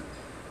think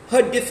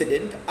her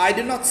diffident, I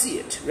did not see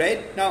it,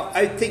 right? Now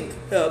I think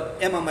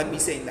Emma might be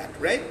saying that,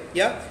 right?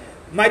 Yeah.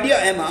 My dear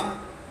Emma,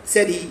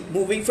 said he,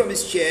 moving from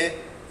his chair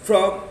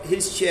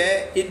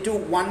into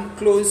one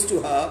close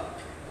to her,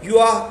 you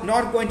are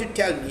not going to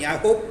tell me, I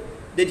hope,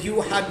 that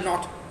you had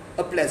not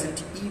a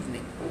pleasant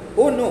evening.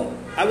 Oh no,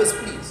 I was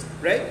pleased,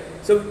 right?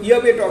 So here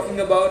we are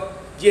talking about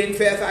Jane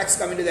Fairfax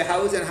coming to the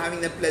house and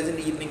having a pleasant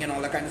evening and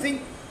all that kind of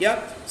thing.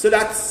 Yeah, so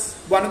that's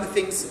one of the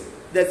things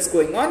that's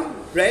going on,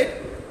 right?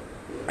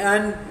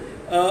 And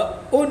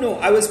Oh no,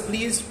 I was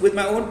pleased with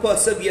my own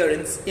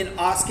perseverance in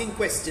asking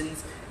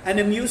questions and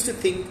amused to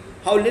think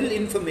how little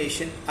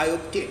information I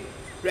obtained.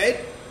 Right?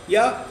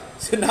 Yeah.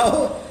 So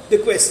now the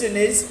question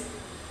is,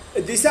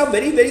 these are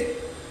very, very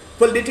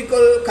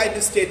political kind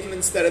of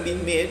statements that are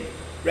being made.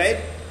 Right?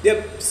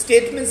 They're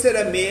statements that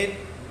are made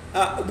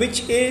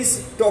which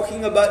is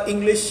talking about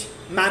English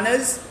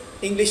manners,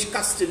 English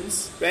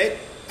customs, right?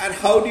 And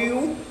how do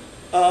you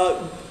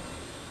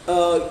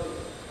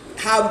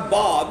have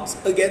barbs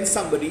against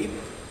somebody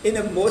in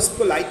a most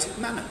polite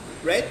manner,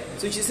 right?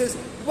 So she says,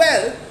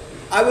 well,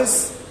 I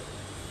was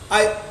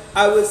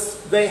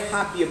very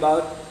happy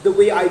about the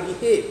way I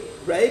behaved,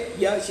 right?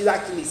 Yeah, she's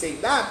actually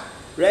saying that,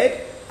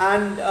 right?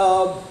 And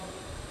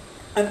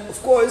of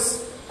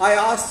course, I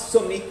asked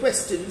so many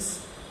questions,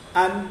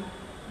 and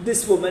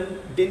this woman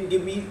didn't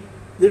give me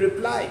the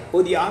reply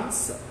or the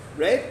answer,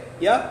 right?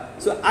 Yeah.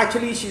 So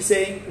actually, she's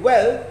saying,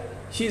 well,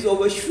 she's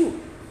overshrewd,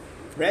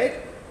 right?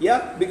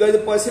 Yeah, because the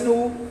person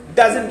who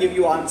doesn't give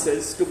you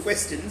answers to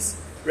questions,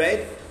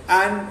 right,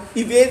 and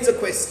evades a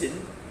question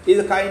is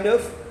a kind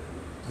of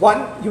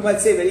one, you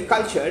might say, very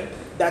cultured.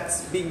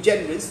 That's being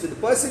generous to the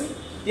person.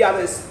 The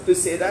other is to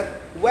say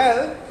that,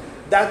 well,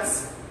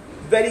 that's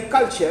very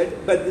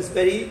cultured, but this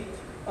very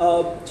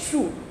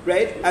shrewd,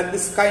 right? And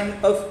this kind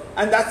of,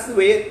 and that's the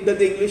way that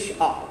the English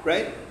are,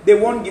 right? They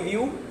won't give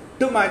you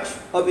too much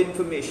of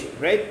information,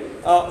 right?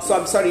 So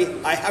I'm sorry,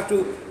 I have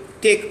to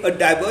take a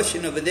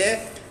diversion over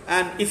there.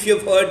 And if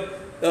you've heard,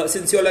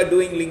 since you all are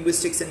doing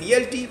linguistics and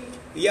ELT,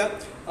 yeah,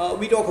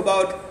 we talk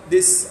about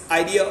this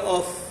idea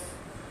of,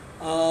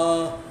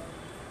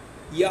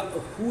 yeah,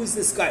 who is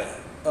this guy?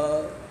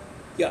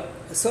 Yeah,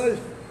 Searle?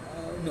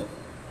 No,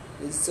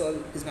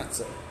 Searle is not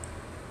Searle.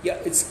 Yeah,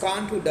 it's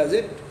Kant who does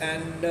it,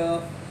 and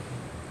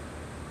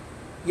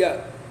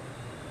yeah,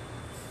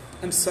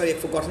 I'm sorry, I've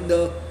forgotten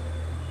the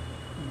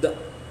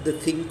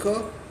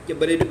thinker, yeah,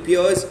 but it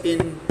appears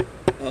in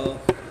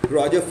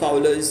Roger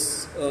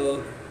Fowler's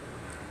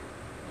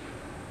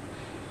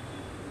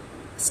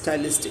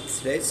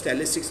Stylistics, right?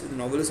 Stylistics is a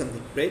novel or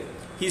something, right?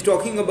 He's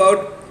talking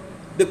about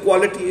the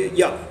quality,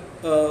 yeah.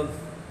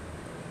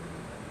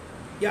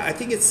 Yeah, I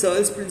think it's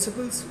Searle's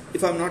principles,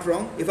 if I'm not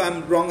wrong. If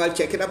I'm wrong, I'll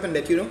check it up and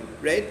let you know,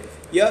 right?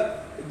 Yeah,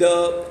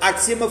 the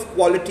axiom of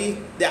quality,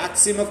 the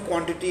axiom of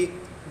quantity,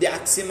 the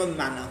axiom of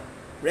manner,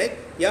 right?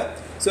 Yeah.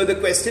 So the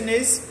question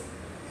is,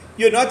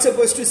 you're not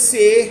supposed to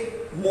say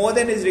more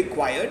than is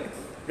required,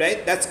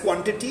 right? That's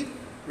quantity,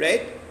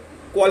 right?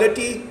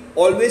 Quality,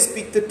 always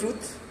speak the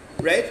truth,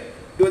 right?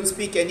 Don't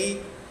speak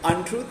any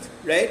untruth,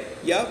 right?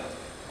 Yeah.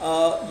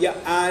 Yeah,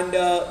 and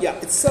yeah,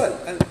 it's Searle.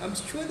 I'm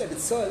sure that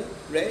it's Searle,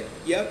 right?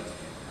 Yeah.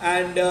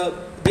 And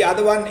the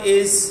other one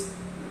is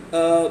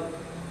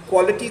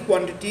quality,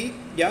 quantity,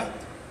 yeah.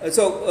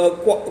 So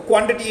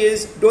quantity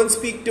is don't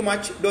speak too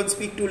much, don't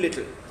speak too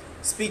little.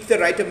 Speak the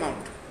right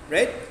amount,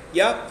 right?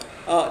 Yeah.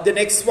 The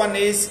next one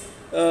is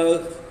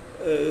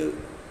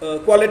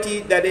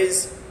quality, that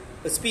is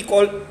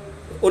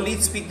only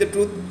speak the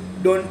truth,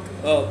 don't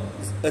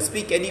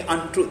speak any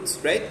untruths,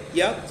 right?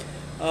 Yeah.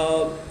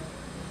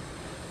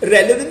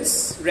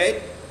 Relevance,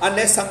 right?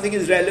 Unless something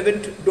is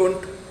relevant,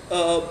 don't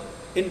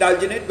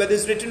indulge in it, whether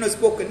it's written or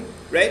spoken,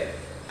 right?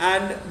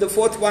 And the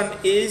fourth one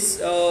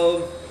is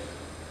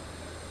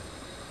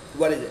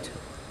what is it?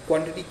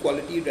 Quantity,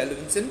 quality,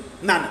 relevance, and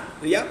manner.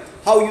 Yeah,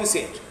 how you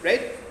say it,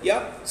 right?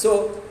 Yeah.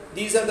 So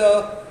these are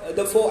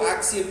the four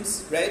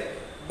axioms, right?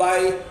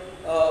 By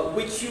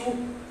which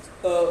you,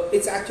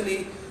 it's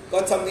actually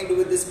got something to do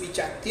with the speech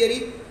act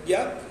theory.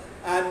 Yeah,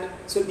 and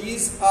so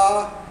these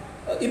are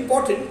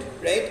important,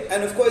 right?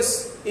 And of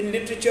course, in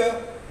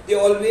literature, they're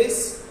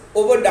always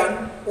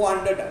overdone or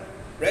underdone,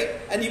 right?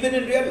 And even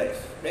in real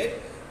life, right?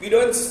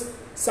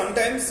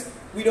 Sometimes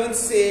we don't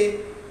say,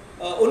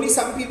 only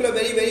some people are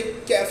very, very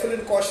careful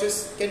and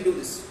cautious can do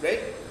this, right?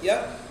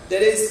 Yeah,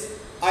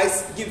 I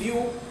give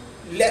you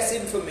less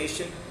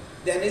information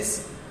than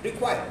is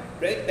required,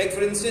 right? Like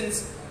for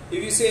instance,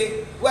 if you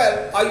say,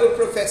 well, are you a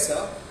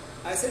professor?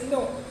 I said,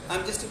 no,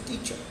 I'm just a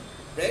teacher,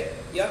 right?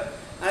 Yeah,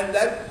 and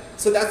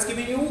so that's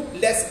giving you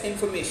less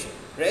information,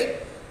 right?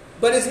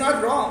 But it's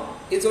not wrong,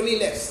 it's only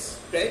less,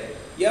 right?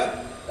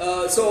 Yeah,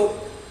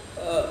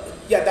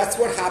 yeah, that's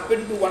what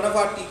happened to one of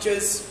our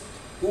teachers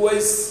who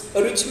was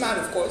a rich man,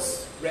 of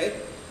course, right?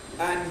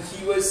 And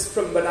he was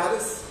from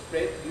Banaras,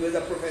 right? He was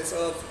a professor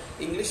of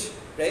English,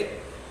 right?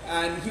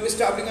 And he was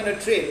traveling on a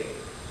train,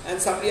 and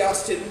somebody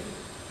asked him,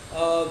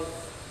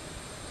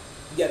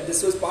 yeah,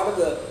 this was part of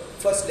the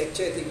first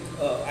lecture I think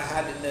I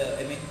had in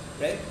the MA,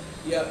 right?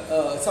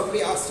 Yeah,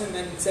 somebody asked him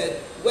and said,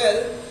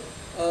 well,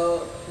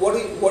 what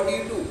do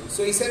you do?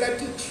 So he said, I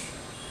teach.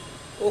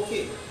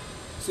 Okay.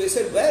 So he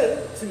said,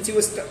 well, since he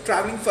was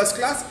traveling first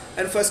class,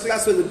 and first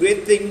class was a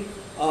great thing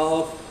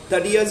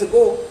 30 years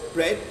ago,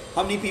 right?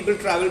 How many people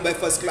traveled by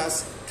first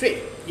class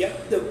train? Yeah,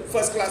 the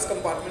first class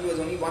compartment was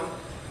only one,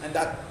 and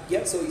that,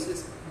 yeah, so he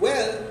says,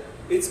 well,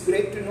 it's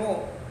great to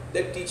know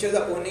that teachers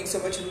are earning so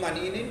much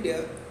money in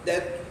India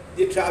that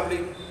they're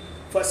traveling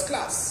first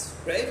class,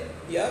 right?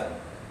 Yeah,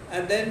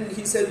 And then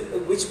he said,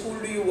 which school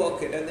do you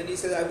work in? And then he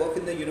said, I work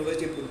in the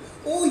University of Pune.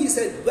 Oh, he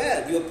said,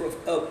 well, you're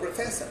a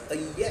professor.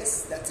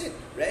 Yes, that's it,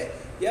 right?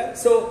 Yeah,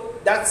 so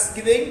that's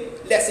giving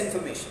less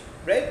information,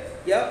 right?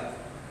 Yeah,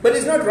 but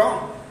it's not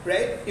wrong,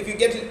 right? If you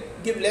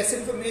give less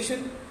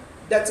information,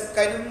 that's a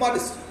kind of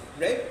modesty,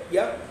 right?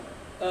 Yeah,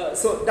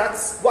 so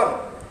that's one,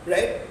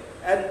 right?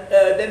 And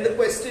then the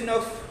question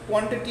of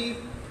quantity,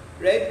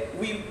 right?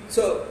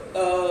 So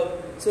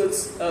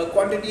it's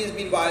quantity has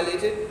been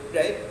violated,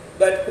 right?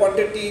 But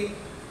quality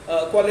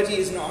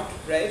is not,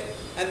 right?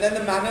 And then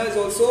the manner is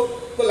also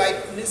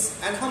politeness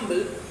and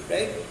humble,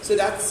 right? So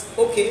that's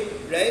okay,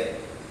 right?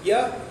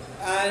 Yeah,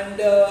 and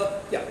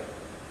yeah,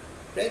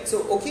 right?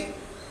 So okay,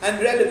 and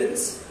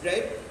relevance,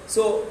 right?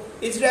 So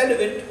it's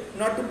relevant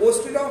not to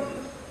boast around,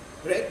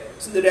 right?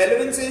 So the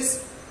relevance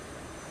is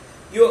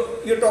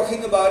you're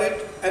talking about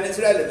it and it's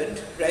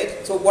relevant,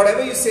 right? So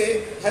whatever you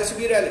say has to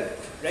be relevant,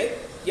 right?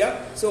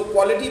 Yeah. So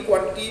quality,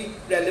 quantity,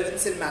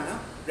 relevance, and manner,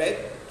 right?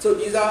 So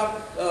these are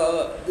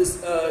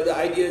the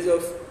ideas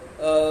of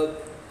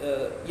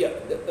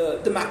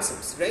the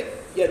maxims, right?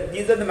 Yeah,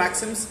 these are the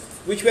maxims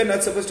which we are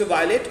not supposed to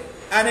violate.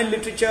 And in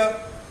literature,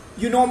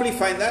 you normally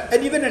find that,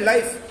 and even in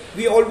life,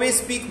 we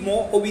always speak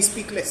more or we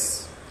speak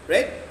less,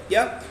 right?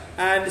 Yeah,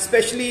 and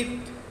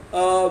especially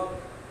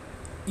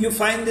you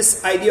find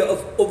this idea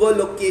of over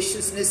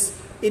loquaciousness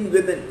in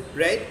women,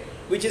 right?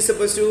 Which is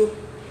supposed to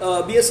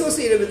be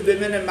associated with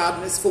women and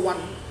madness for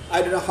one.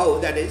 I don't know how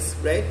that is,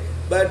 right?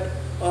 But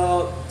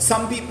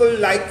some people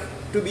like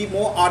to be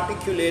more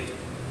articulate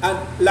and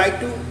like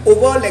to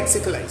over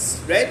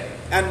lexicalize, right?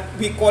 And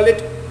we call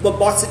it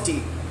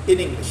verbosity in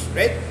English,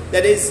 right?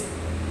 That is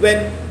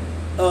when,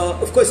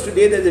 of course,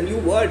 today there's a new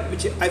word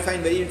which I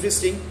find very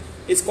interesting.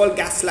 It's called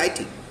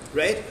gaslighting,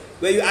 right?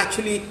 Where you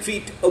actually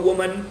treat a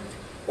woman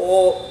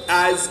or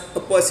as a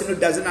person who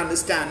doesn't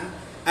understand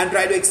and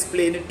try to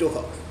explain it to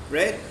her,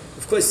 right?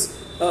 Of course,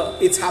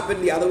 it's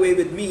happened the other way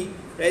with me,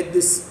 right?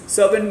 This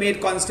servant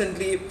maid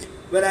constantly,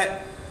 when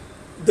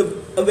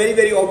a very,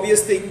 very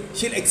obvious thing,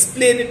 she'll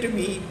explain it to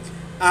me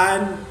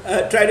and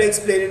try to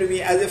explain it to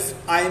me as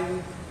if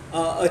I'm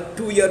a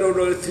 2-year-old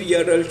or a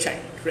 3-year-old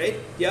child, right?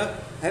 Yeah.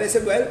 And I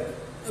said, well,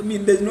 I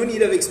mean, there's no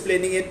need of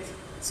explaining it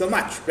so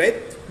much, right?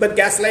 But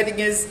gaslighting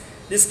is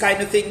this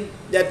kind of thing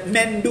that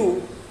men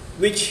do,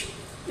 which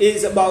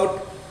is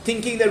about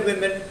thinking that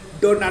women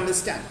don't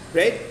understand,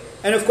 right?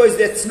 And of course,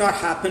 that's not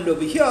happened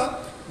over here,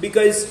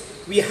 because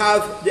we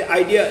have the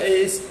idea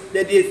is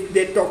that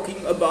they're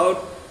talking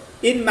about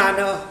in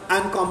manner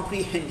and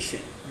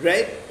comprehension,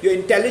 right? You're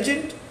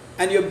intelligent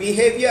and your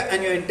behavior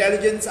and your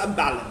intelligence are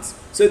balanced.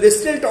 So they're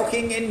still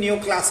talking in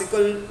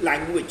neoclassical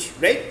language,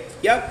 right?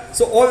 Yeah.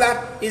 So all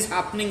that is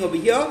happening over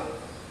here,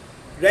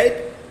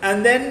 right?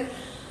 And then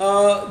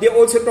they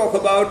also talk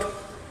about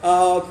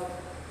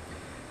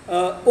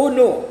oh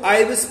no,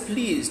 I was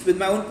pleased with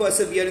my own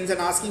perseverance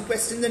and asking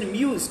questions and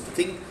amused to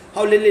think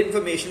how little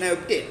information I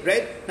obtained,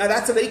 right? Now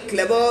that's a very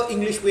clever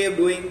English way of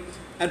doing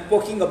and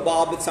poking a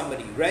barb with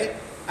somebody, right?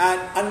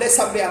 And unless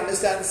somebody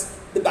understands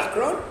the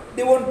background,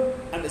 they won't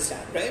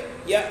understand, right?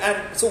 Yeah,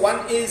 and so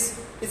one is,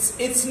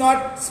 it's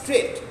not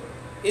straight.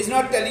 It's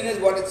not telling us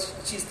what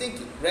she's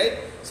thinking, right?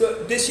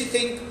 So does she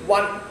think,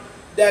 one,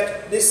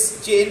 that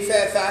this Jane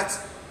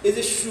Fairfax is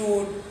a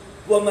shrewd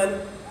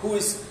woman who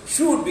is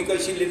shrewd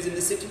because she lives in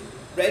the city,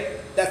 right?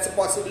 That's a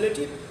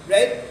possibility,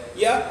 right?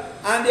 Yeah,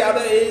 and the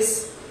other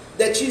is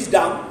that she's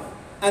dumb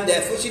and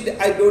therefore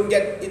I don't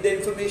get the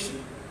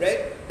information,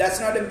 right? That's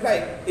not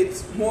implied.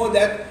 It's more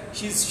that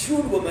she's a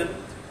shrewd woman,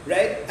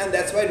 right? And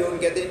that's why I don't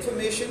get the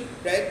information,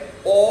 right?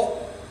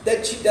 Or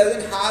that she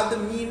doesn't have the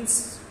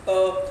means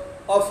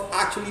of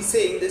actually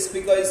saying this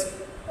because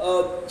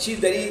she's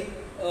very,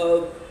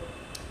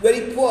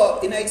 very poor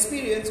in her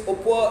experience or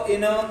poor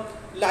in her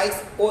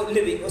life or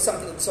living or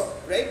something of the sort,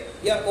 right?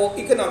 Yeah, or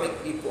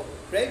economically poor,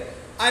 right?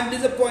 I'm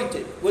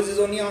disappointed was his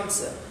only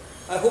answer.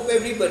 I hope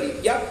everybody,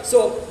 yeah.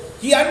 So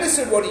he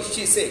understood what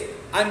she's saying.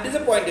 I'm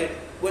disappointed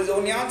was the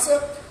only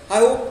answer. I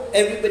hope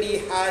everybody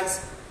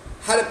has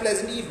had a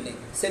pleasant evening,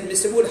 said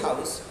Mr.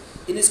 Woodhouse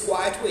in his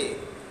quiet way.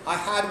 I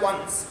had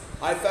once.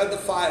 I felt the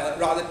fire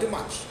rather too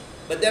much.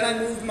 But then I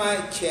moved my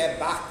chair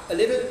back a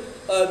little,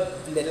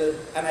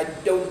 and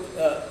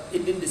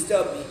it didn't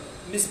disturb me.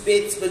 Miss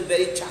Bates was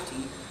very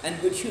chatty and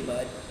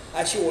good-humoured,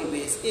 as she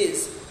always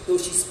is, though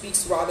she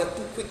speaks rather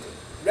too quickly,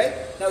 right?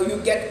 Now you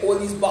get all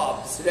these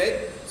barbs,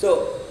 right?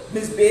 So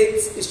Miss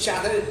Bates is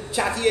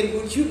chatty and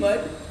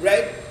good-humoured,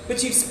 right? But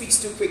she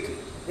speaks too quickly,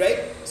 right?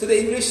 So the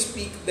English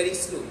speak very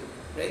slowly,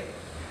 right?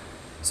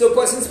 So a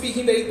person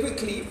speaking very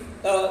quickly,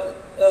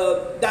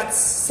 that's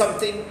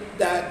something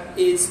that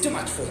is too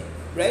much for him,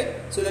 right?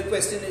 So the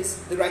question is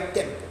the right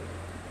tempo,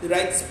 the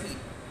right speed,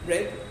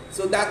 right?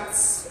 So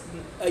that's,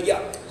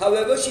 yeah.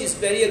 However, she is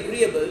very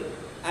agreeable,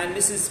 and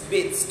Mrs.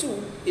 Bates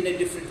too, in a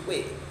different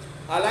way.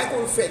 I like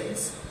old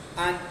friends,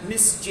 and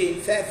Miss Jane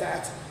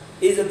Fairfax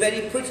is a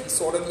very pretty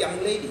sort of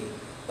young lady.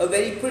 A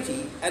very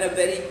pretty and a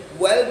very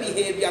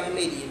well-behaved young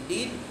lady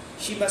indeed.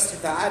 She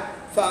must have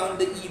found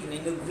the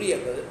evening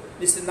agreeable,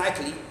 Mr.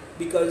 Knightley,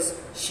 because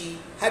she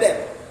had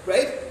ever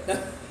right? Now,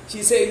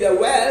 she's saying that,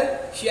 well,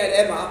 she had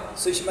Emma,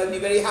 so she must be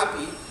very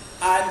happy.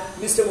 And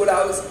Mr.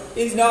 Woodhouse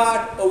is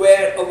not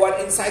aware of what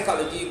in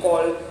psychology you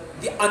call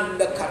the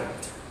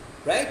undercurrent,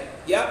 right?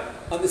 Yeah?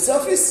 On the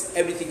surface,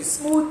 everything is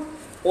smooth,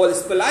 all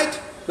is polite,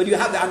 but you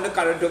have the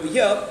undercurrent over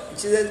here. And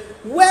she says,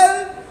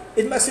 well,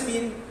 it must have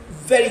been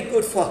very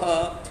good for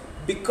her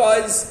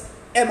because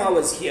Emma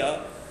was here,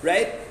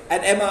 right?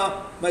 And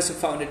Emma must have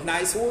found it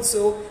nice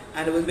also,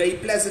 and it was very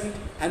pleasant,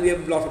 and we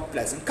have a lot of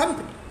pleasant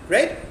company,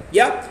 right?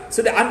 Yeah?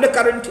 So the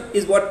undercurrent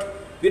is what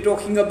we're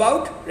talking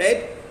about,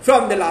 right?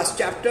 From the last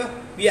chapter,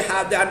 we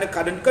have the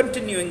undercurrent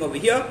continuing over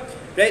here,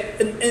 right?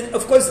 And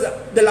of course,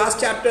 the last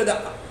chapter,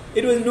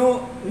 it was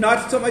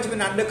not so much of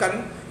an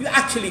undercurrent. You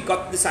actually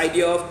got this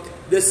idea of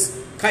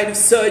this kind of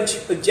surge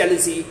of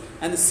jealousy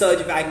and the surge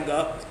of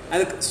anger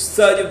and the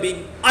surge of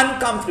being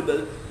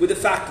uncomfortable with the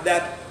fact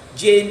that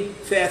Jane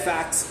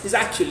Fairfax is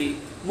actually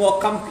more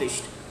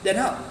accomplished than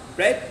her,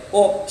 right?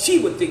 Or she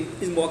would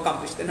think is more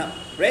accomplished than her,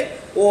 right?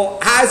 Or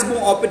has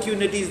more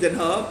opportunities than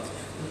her.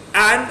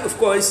 And of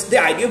course, the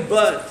idea of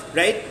birth,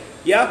 right?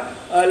 Yeah,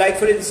 like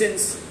for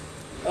instance,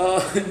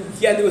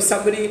 there was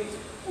somebody,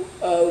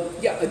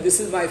 this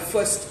is my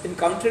first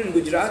encounter in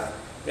Gujarat,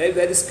 right,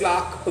 where this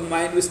clerk of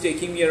mine was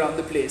taking me around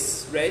the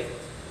place, right?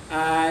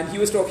 And he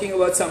was talking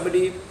about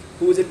somebody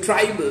who was a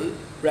tribal,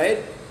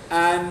 right?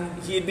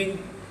 And he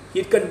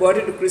had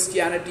converted to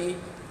Christianity,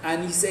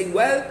 and he's saying,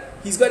 well,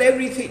 he's got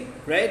everything,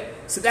 right?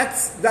 So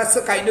that's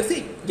the kind of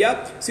thing,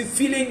 yeah? So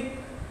feeling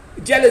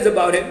jealous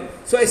about him.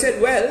 So I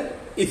said, well,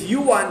 if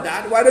you want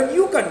that, why don't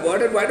you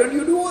convert and why don't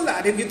you do all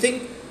that if you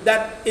think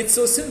that it's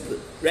so simple,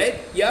 right?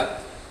 Yeah,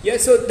 yeah.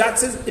 So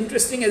that's as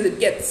interesting as it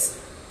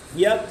gets.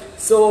 Yeah.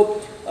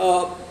 So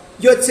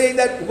you're saying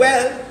that,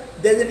 well,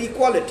 there's an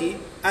equality,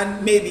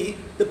 and maybe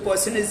the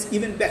person is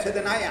even better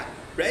than I am,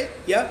 right?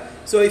 Yeah.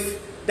 So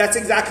if that's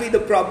exactly the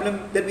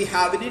problem that we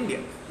have in India,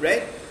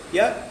 right?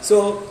 Yeah.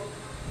 So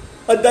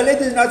a Dalit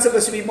is not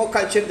supposed to be more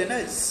cultured than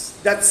us.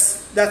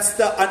 That's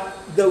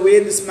the way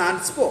this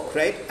man spoke,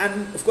 right?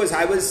 And of course,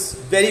 I was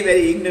very,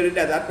 very ignorant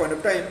at that point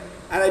of time,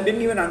 and I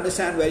didn't even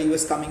understand where he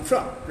was coming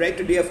from, right?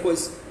 Today, of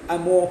course,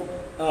 I'm more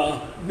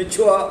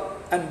mature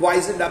and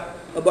wizened up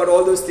about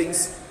all those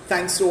things,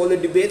 thanks to all the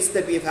debates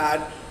that we've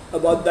had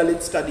about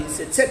Dalit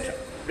studies, etc.,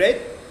 right?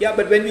 Yeah,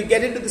 but when we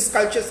get into this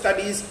culture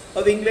studies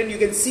of England, you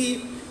can see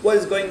what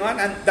is going on,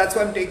 and that's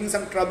why I'm taking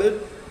some trouble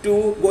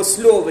to go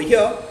slow over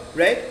here,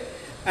 right?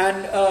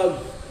 And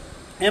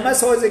Emma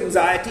saw his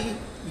anxiety.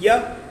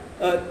 Yeah,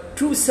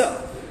 true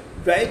sir,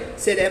 right,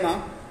 said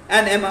Emma.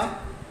 And Emma,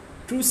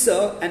 true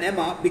sir, and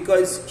Emma,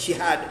 because she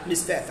had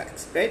Miss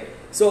Fairfax, right?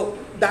 So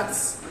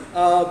that's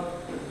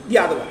the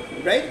other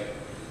one, right?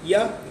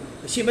 Yeah,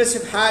 she must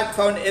have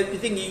found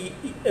everything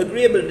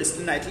agreeable,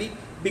 Mr. Knightley,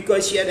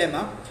 because she had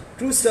Emma.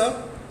 True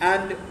sir,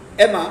 and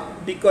Emma,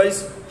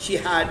 because she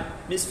had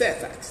Miss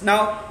Fairfax.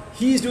 Now,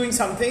 he is doing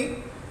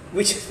something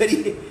which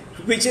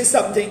is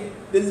something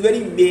that is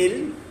very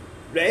male,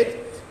 right?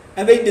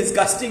 And very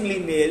disgustingly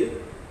male.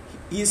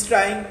 He is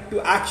trying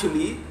to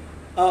actually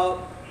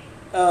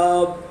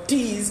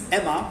tease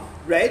Emma,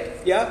 right?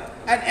 Yeah,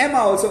 and Emma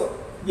also,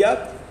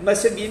 yeah,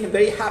 must have been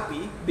very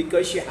happy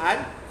because she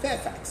had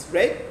Fairfax,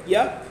 right?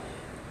 Yeah,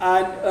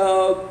 and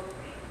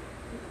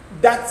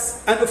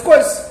and of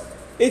course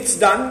it's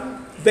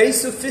done very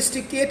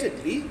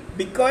sophisticatedly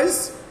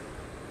because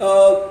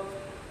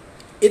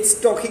it's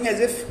talking as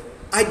if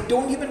I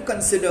don't even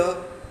consider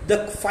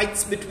the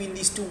fights between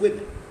these two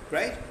women,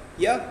 right?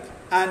 Yeah,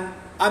 and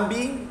I'm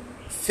being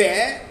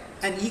fair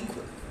and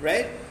equal,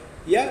 right?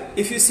 Yeah,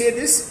 if you say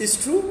this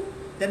is true,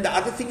 then the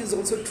other thing is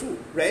also true,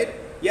 right?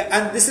 Yeah,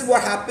 and this is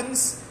what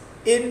happens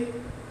in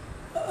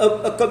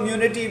a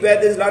community where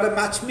there's a lot of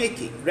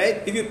matchmaking,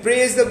 right? If you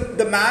praise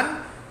the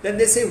man, then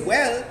they say,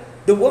 well,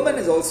 the woman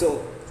is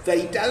also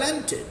very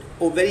talented,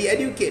 or very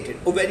educated,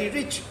 or very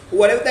rich, or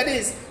whatever that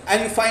is,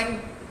 and you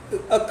find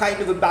a kind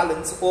of a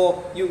balance,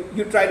 or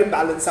you try to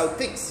balance out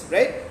things,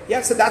 right?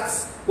 Yeah, so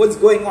that's what's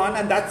going on,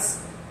 and that's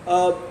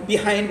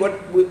behind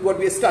what we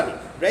are studying,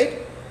 right?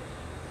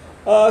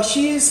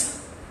 She is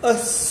a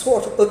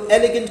sort of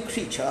elegant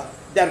creature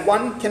that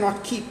one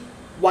cannot keep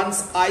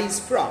one's eyes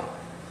from.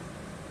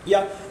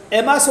 Yeah,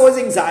 Emma saw his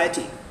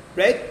anxiety,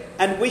 right,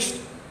 and wished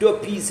to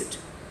appease it,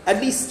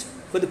 at least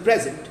for the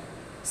present,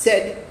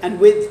 said, and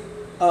with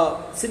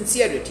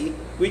sincerity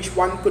which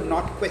one could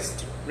not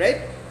question,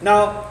 right?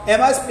 Now,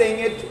 Emma's playing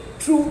it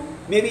true.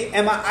 Maybe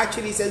Emma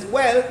actually says,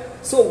 well,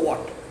 so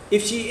what?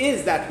 If she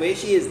is that way,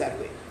 she is that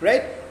way,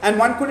 right? And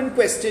one couldn't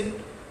question.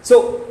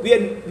 So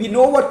we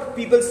know what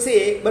people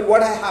say, but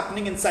what is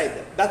happening inside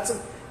them?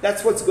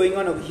 That's what's going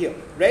on over here,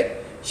 right?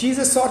 She's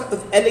a sort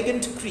of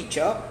elegant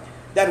creature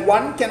that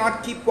one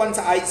cannot keep one's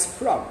eyes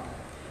from.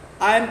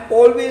 I am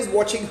always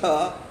watching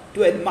her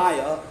to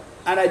admire,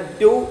 and I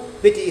do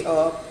pity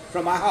her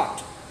from my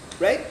heart,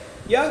 right?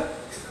 Yeah?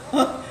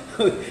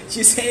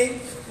 She's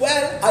saying,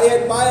 well, I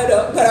admire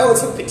her, but I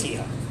also pity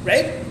her,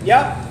 right?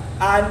 Yeah?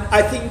 And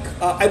I think,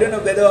 I don't know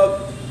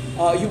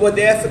whether you were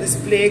there for this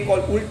play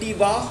called Ulti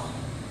Va,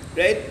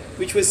 right?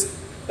 Which was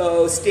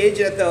stage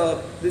at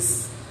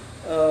this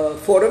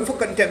Forum for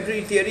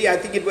Contemporary Theory. I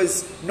think it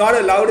was not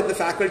allowed in the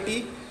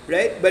faculty,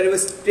 right? But it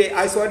was,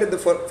 I saw it in the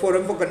Forum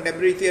for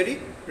Contemporary Theory,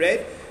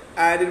 right?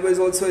 And it was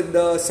also in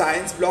the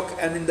science block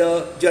and in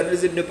the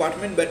journalism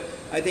department, but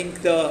I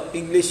think the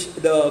English,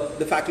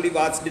 the Faculty of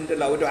Arts didn't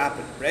allow it to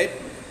happen, right?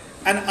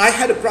 And I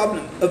had a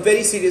problem, a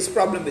very serious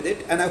problem with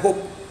it, and I hope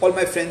all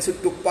my friends who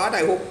took part,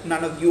 I hope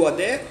none of you are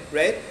there,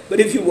 right? But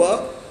if you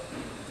were,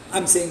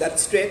 I'm saying that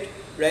straight,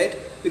 right?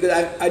 Because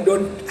I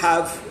don't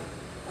have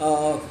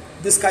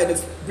this kind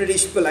of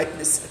British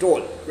politeness at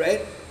all,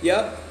 right?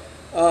 Yeah?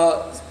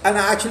 And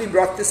I actually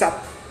brought this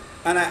up,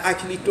 and I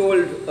actually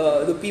told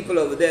the people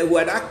over there who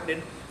had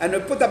acted, and we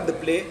put up the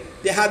play,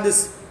 they had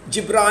this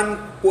Gibran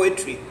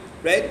poetry,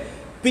 right?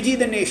 Pity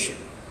the nation,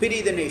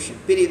 pity the nation,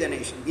 pity the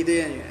nation,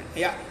 pity the nation.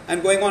 Yeah,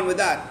 I'm going on with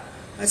that.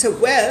 I said,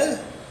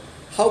 well,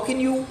 how can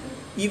you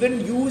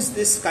even use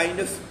this kind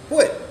of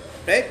poem,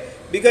 right?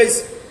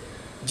 Because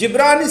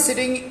Gibran is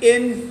sitting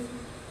in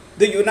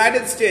the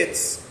United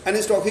States and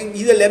is talking,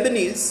 he's a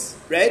Lebanese,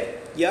 right?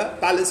 Yeah,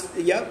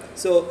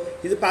 so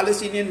he's a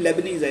Palestinian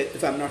Lebanese,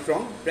 if I'm not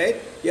wrong, right?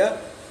 Yeah,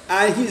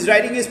 and he's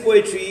writing his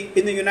poetry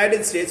in the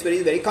United States where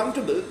he's very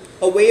comfortable,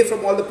 away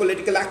from all the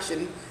political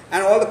action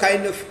and all the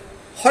kind of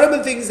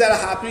horrible things that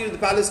are happening to the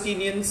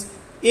Palestinians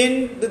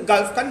in the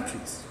Gulf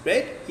countries,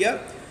 right? Yeah,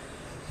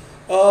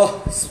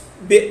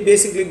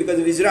 basically because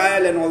of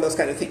Israel and all those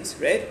kind of things,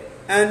 right?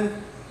 And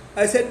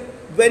I said,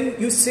 when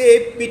you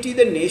say pity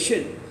the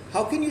nation,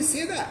 how can you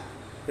say that,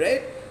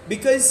 right?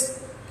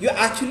 Because you're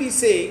actually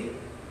saying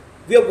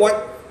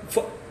what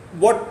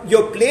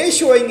your play is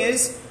showing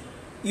is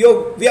we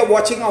are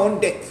watching our own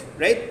death,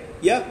 right?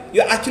 Yeah,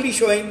 you're actually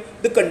showing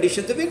the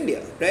conditions of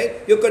India,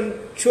 right? You're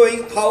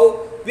showing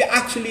how we're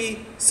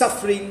actually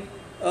suffering,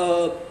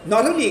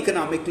 not only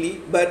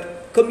economically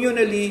but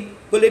communally,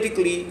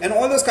 politically, and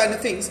all those kind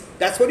of things.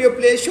 That's what your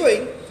play is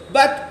showing.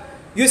 But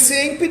you're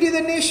saying pity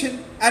the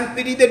nation, and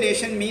pity the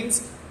nation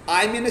means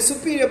I'm in a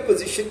superior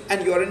position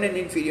and you're in an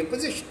inferior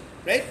position,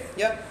 right?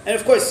 Yeah, and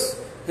of course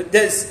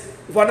there's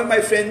one of my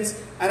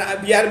friends,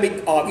 and we had a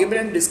big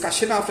argument and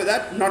discussion after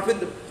that, not with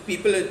the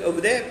people over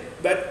there,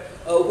 but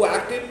who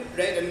acted,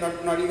 right, and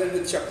not even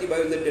with Shakti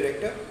Bhai, the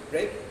director,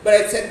 right? But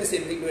I said the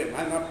same thing to him.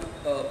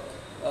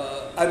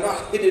 I'm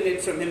not hidden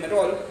it from him at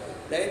all,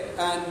 right?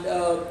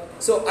 And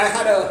so I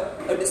had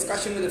a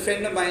discussion with a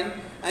friend of mine,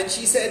 and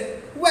she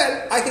said,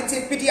 well, I can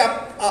say pity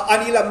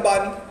Anil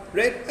Ambani,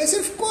 right? I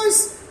said, of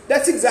course,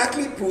 that's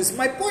exactly proves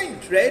my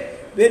point, right?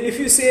 When if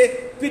you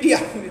say pity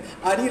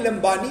Anil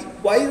Ambani,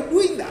 why are you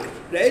doing that,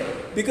 right?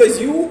 Because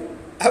you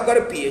have got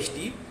a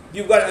PhD,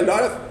 you've got a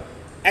lot of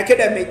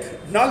academic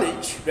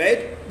knowledge,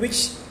 right,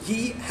 which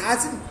he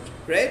hasn't,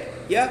 right?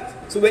 Yeah.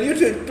 So when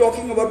you're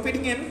talking about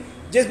pitying him,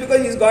 just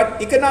because he's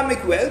got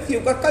economic wealth,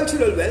 you've got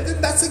cultural wealth,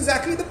 and that's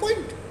exactly the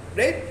point,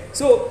 right?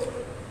 So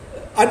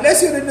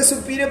unless you're in a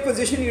superior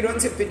position, you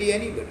don't say pity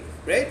anybody,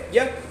 right?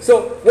 Yeah.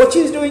 So what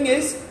she's doing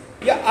is,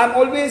 yeah, I'm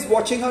always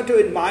watching her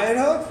to admire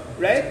her,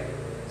 right?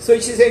 So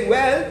she's saying,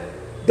 well,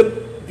 the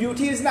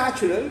beauty is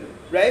natural,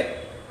 right?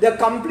 The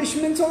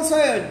accomplishments also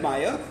I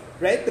admire,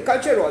 right? The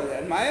culture also I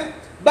admire,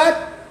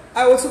 but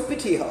I also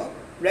pity her,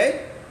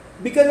 right?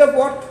 Because of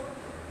what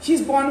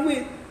she's born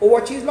with or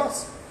what she's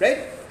lost, right?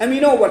 And we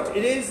know what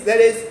it is. That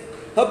is,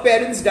 her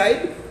parents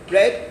died,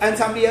 right? And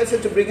somebody else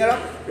had to bring her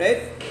up,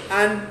 right?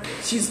 And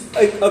she's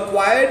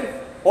acquired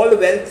all the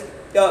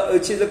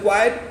wealth. She's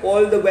acquired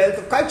all the wealth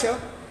of culture,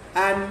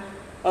 and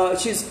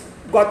she's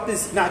got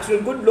this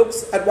natural good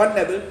looks at one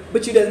level,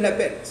 but she doesn't have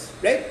parents,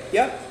 right?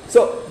 Yeah.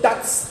 So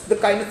that's the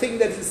kind of thing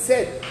that is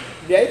said,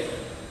 right?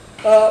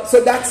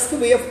 So that's the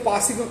way of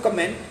passing a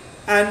comment,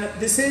 and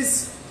this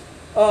is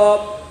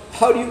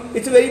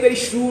it's a very, very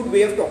shrewd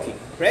way of talking,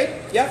 right?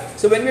 Yeah.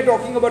 So when we're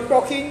talking about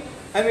talking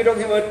and we're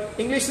talking about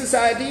English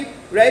society,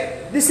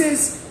 right, this is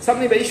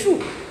something very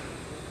shrewd.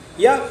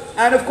 Yeah.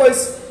 And of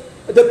course,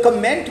 the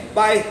comment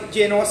by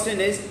Jane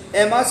Austen is,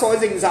 Emma saw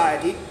his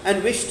anxiety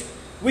and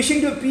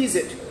wishing to appease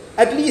it,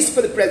 at least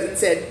for the present,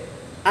 said,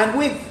 and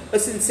with a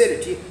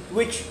sincerity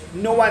which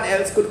no one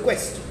else could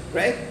question,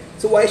 right?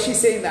 So why is she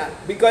saying that?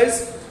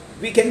 Because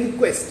we can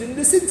question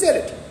the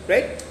sincerity,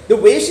 right? The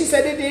way she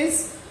said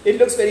it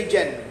looks very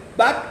genuine,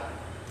 but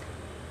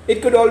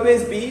it could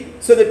always be,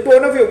 so the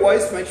tone of your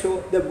voice might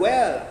show that,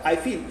 well, I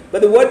feel,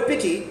 but the word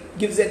pity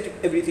gives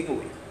everything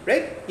away,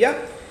 right? Yeah.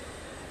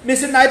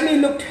 Mr. Knightley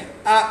looked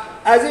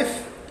as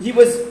if he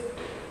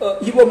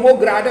were more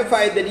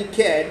gratified than he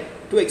cared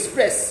to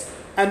express,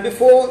 and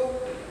before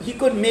he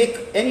could make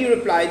any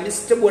reply,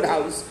 Mr.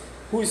 Woodhouse,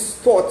 whose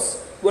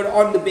thoughts were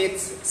on the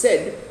base,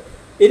 said,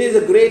 it is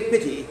a great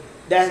pity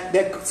that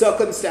their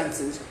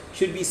circumstances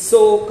should be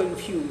so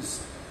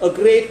confused. A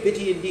great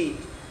pity indeed,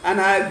 and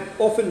I have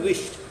often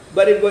wished,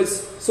 but it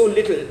was so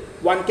little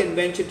one can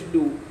venture to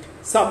do,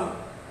 some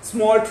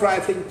small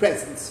trifling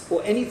presents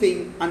or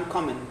anything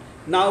uncommon.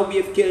 Now we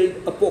have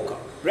killed a porker,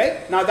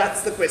 right? Now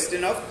that's the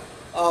question of,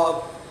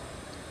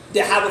 they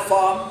have a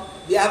farm,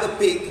 they have a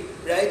pig,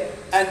 right?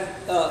 And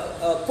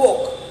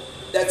pork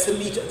that's the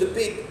meat of the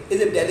pig,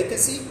 is a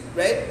delicacy,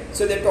 right?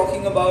 So they're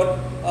talking about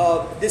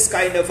this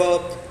kind of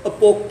a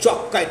pork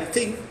chop kind of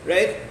thing,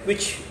 right?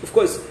 Which, of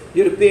course,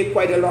 you have to pay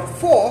quite a lot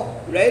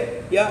for,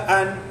 right? Yeah,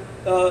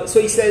 and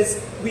so he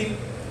says,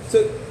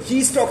 so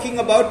he's talking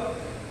about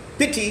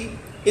pity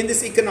in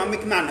this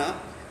economic manner,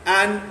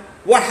 and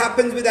what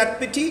happens with that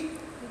pity?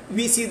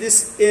 We see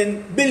this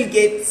in Bill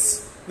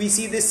Gates, we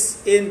see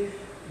this in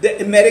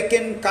the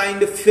American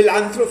kind of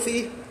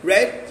philanthropy,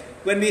 right?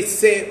 When we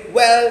say,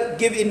 well,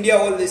 give India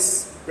all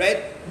this,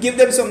 right? Give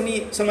them so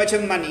much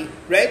of money,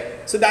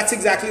 right? So that's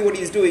exactly what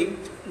he's doing.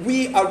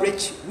 We are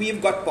rich,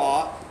 we've got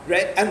power,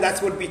 right? And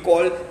that's what we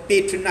call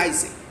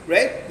patronizing,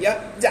 right?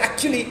 Yeah, it's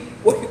actually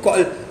what we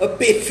call a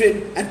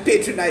patron and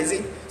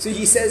patronizing. So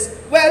he says,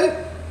 well,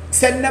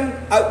 send them,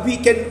 we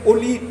can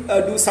only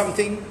do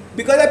something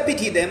because I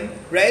pity them,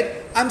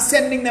 right? I'm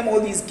sending them all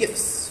these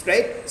gifts,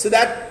 right? So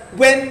that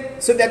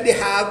they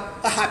have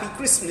a happy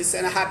Christmas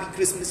and a happy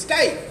Christmas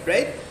time,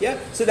 right? Yeah.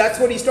 So that's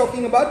what he's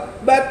talking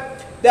about.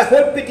 But the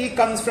whole pity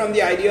comes from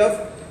the idea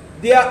of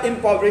they are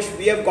impoverished,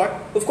 we have got.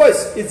 Of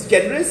course, it's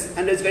generous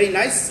and it's very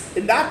nice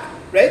in that,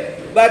 right?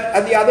 But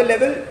at the other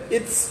level,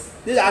 it's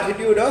this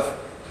attitude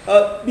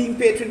of being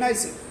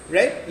patronizing,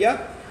 right?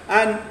 Yeah.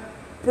 And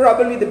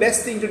probably the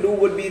best thing to do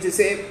would be to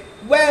say,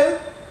 well,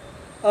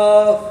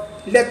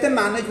 let them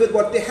manage with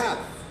what they have,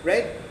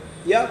 right?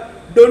 Yeah,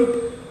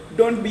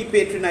 don't be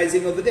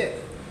patronizing over there,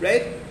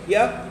 right?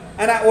 Yeah,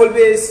 and I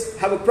always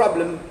have a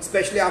problem,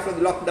 especially after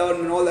the lockdown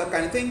and all that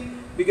kind of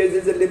thing, because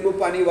there's a limbu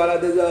pani wala,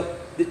 there's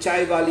the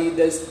chai wali,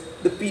 there's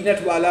the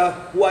peanut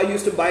wala, who I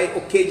used to buy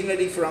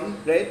occasionally from,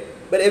 right?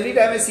 But every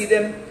time I see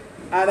them,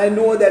 and I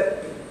know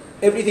that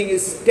everything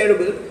is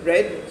terrible,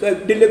 right? So I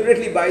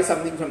deliberately buy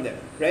something from them,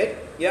 right?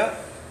 Yeah,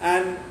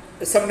 and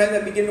sometimes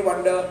I begin to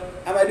wonder,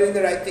 am I doing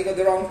the right thing or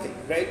the wrong thing,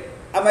 right?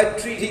 Am I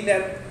treating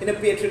them in a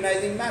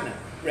patronizing manner,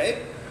 right?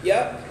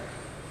 Yeah,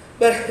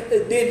 but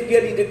they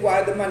really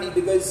require the money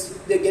because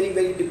they're getting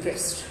very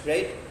depressed,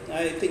 right?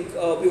 I think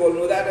we all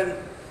know that, and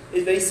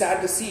it's very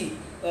sad to see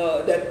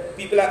that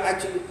people are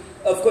actually,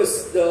 of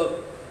course,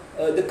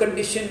 the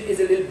condition is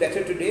a little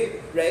better today,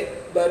 right?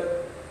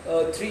 But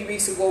 3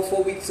 weeks ago,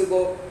 4 weeks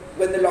ago,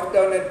 when the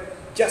lockdown had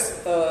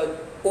just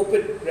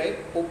opened, right?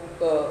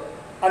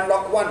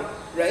 Unlock 1,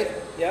 right?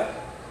 Yeah,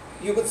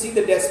 you could see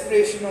the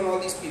desperation on all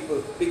these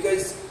people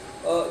because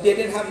they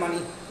didn't have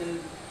money and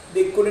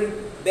they couldn't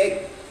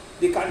beg.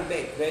 They can't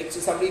beg, right? So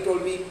somebody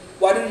told me,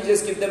 why don't you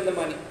just give them the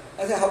money?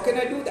 I said, how can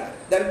I do that?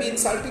 That'll be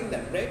insulting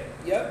them, right?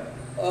 Yeah,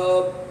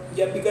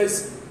 yeah,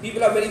 because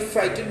people are very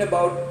frightened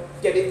about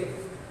getting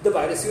the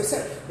virus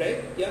yourself,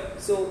 right? Yeah,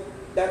 so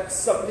that's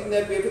something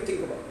that we have to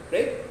think about,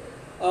 right?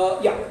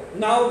 Yeah,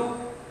 now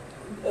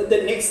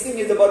the next thing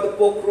is about the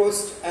pork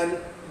roast and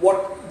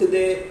what do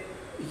they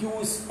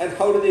use and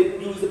how do they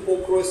use the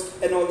pork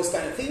roast and all this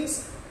kind of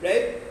things,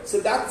 right? So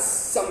that's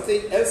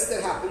something else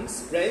that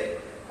happens, right?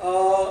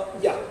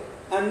 Yeah,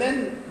 and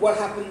then what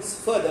happens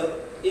further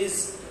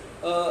is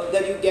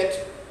that you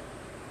get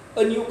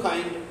a new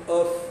kind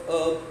of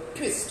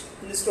twist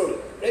in the story,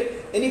 right?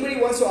 Anybody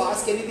wants to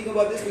ask anything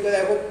about this, because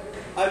I hope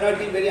I've not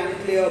been very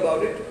unclear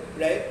about it,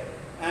 right?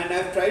 And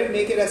I've tried to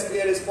make it as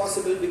clear as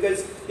possible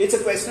because it's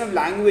a question of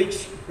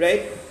language,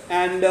 right?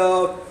 And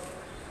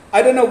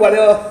I don't know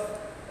whether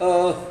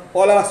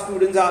all our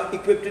students are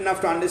equipped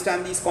enough to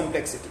understand these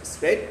complexities,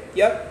 right?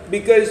 Yeah,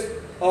 because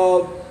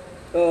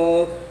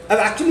I've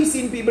actually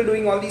seen people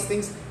doing all these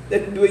things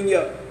that they're doing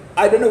here.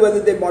 I don't know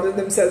whether they model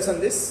themselves on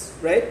this,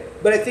 right?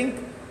 But I think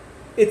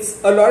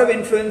it's a lot of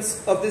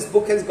influence of this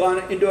book has gone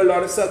into a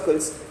lot of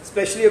circles,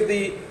 especially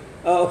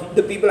of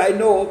the people I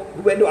know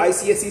who went to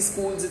ICSE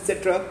schools,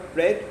 etc.,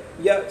 right?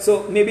 Yeah,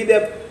 so maybe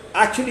they've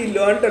actually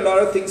learned a lot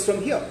of things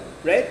from here,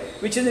 right?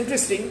 Which is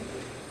interesting,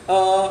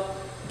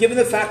 given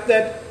the fact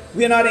that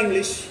we are not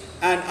English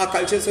and our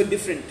culture is so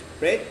different,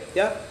 right?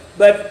 Yeah,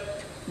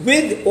 but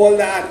with all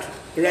that,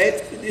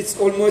 right, it's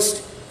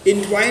almost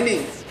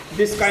entwining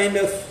this kind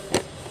of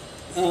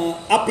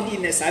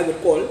uppityness, I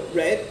would call it,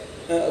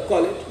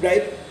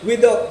 right,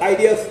 with the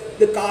idea of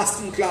the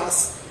caste and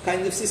class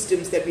kinds of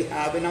systems that we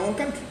have in our own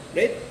country,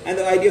 right, and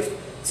the idea of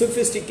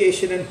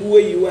sophistication and who are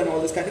you and all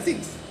those kind of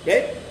things,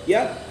 right?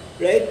 Yeah,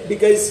 right,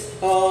 because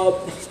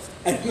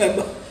I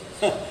remember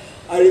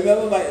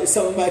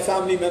some of my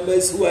family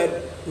members who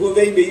were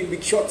very, very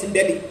big shots in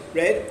Delhi,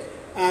 right,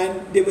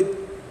 and they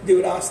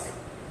would ask,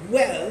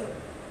 well,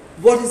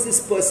 what is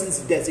this person's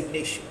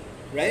designation,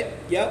 right?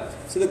 Yeah,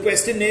 so the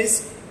question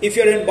is, if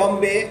you're in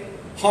Bombay,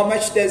 how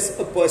much does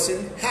a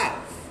person have,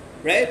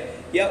 right?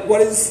 Yeah,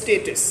 what is his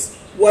status?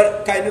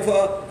 What kind of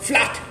a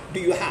flat do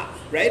you have,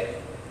 right?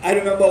 I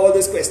remember all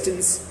those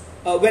questions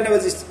when I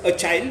was a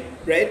child,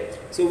 right?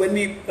 So when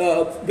we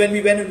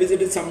went and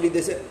visited somebody,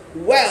 they said,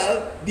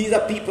 well, these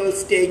are people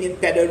staying in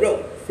Pedder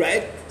Road,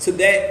 right? So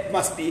they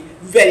must be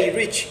very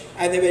rich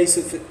and they're very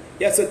sophisticated.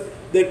 Yeah, so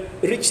the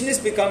richness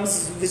becomes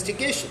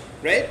sophistication,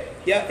 right?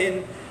 Yeah,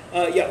 in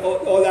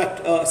all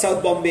that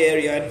South Bombay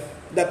area, and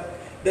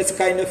that's a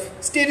kind of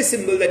status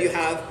symbol that you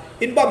have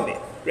in Bombay,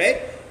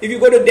 right? If you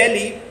go to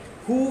Delhi,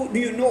 who do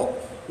you know,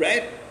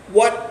 right?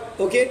 What,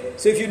 okay?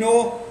 So if you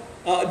know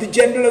the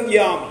general of the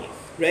army,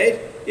 right?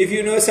 If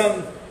you know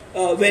some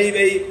of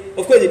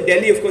course in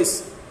Delhi, of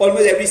course,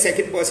 almost every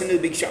second person is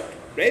a big shot,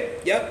 right?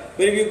 Yeah.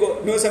 But if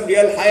you know some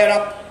real higher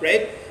up,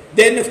 right?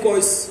 Then of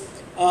course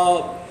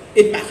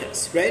it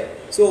matters, right?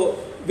 So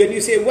when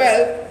you say,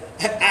 well,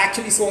 I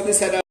actually saw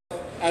this at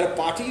a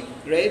party,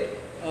 right?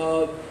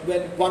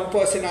 When one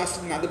person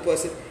asked another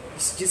person,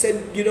 she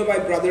said, you know, my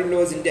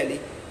brother-in-law is in Delhi,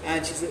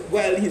 and she said,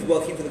 well, he's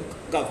working for the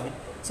government.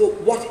 So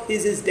what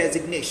is his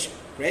designation,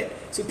 right?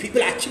 So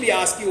people actually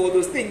ask you all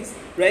those things,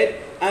 right?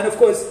 And of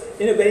course,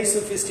 in a very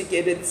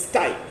sophisticated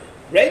style,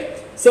 right?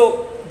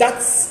 So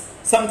that's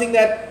something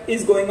that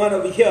is going on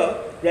over here,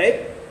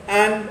 right?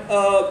 And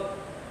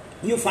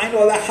you find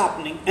all that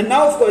happening. And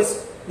now, of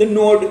course, the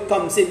node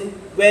comes in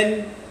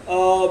when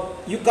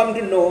you come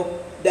to know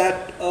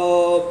that,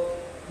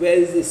 where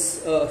is this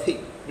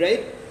thing,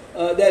 right?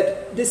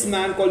 That this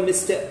man called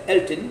Mr.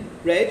 Elton,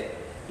 right?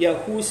 Yeah,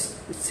 who's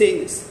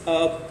saying this?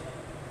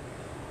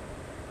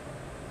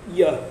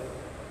 Yeah,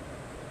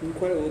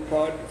 quite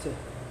overpowered. So,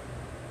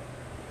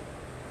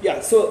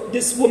 yeah, so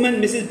this woman,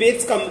 Miss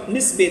Bates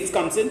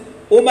comes in.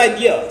 Oh, my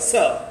dear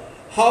sir,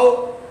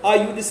 how are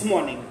you this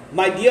morning?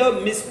 My dear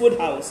Miss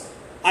Woodhouse,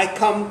 I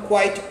come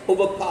quite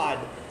overpowered.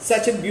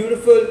 Such a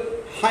beautiful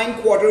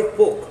hindquarter of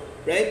pork,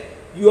 right?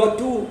 You are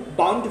too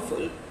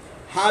bountiful.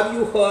 Have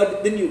you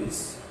heard the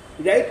news,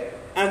 right?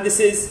 And this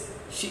is,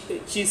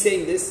 she's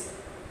saying this,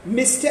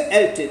 Mr.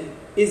 Elton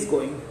is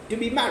going to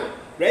be married,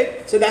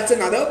 right? So that's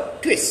another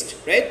twist,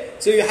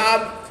 right? So you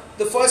have,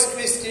 the first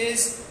twist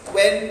is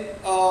when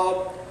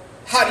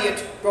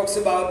Harriet talks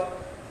about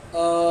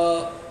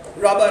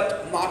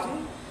Robert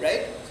Martin,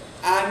 right?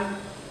 And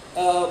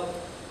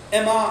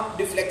Emma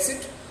deflects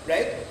it,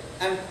 right?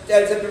 And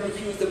tells her to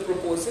refuse the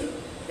proposal,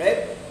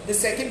 right? The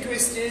second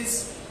twist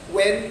is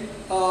when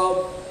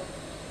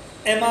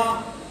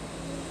Emma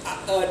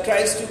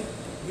tries to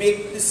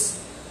make this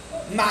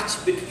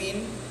match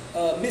between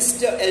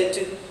Mr.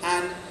 Elton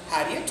and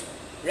Harriet,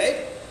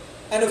 right?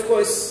 And of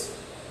course,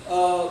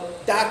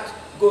 that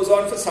goes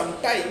on for some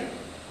time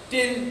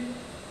till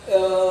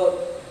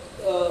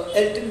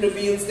Elton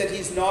reveals that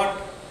he's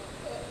not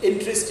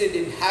interested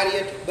in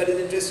Harriet but is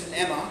interested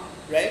in Emma,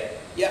 right?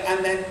 Yeah,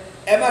 and then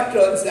Emma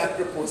turns that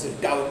proposal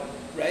down,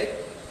 right?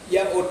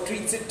 Yeah, or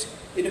treats it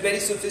in a very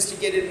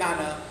sophisticated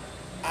manner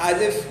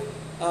as if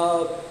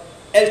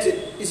Elton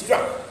is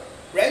drunk,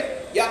 right?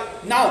 Yeah,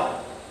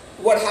 now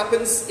what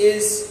happens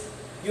is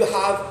you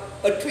have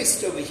a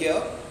twist over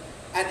here,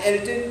 and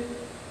Elton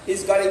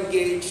is got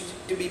engaged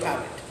to be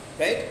married,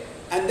 right?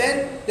 And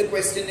then the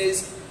question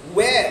is,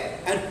 where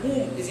and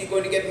whom is he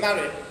going to get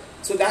married?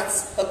 So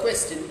that's a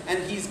question,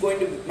 and he's going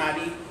to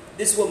marry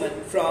this woman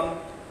from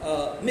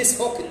Miss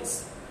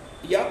Hawkins,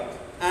 yeah,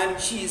 and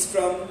she's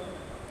from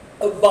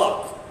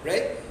Bath,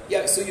 right?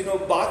 Yeah, so you know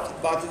Bath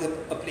is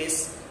a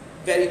place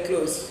very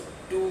close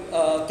to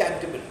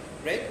Canterbury,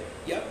 right?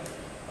 Yeah,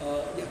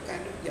 yeah,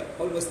 kind of, yeah,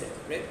 almost there,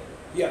 right?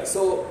 Yeah,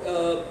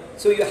 so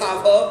so you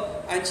have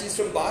her, and she's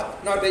from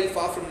Bath, not very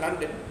far from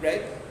London,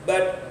 right?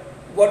 But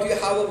what you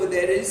have over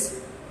there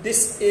is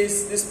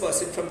this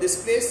person from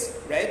this place,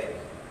 right?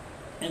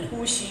 And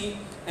who is she?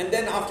 And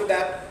then after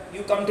that,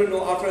 you come to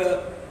know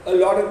after a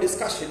lot of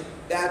discussion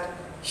that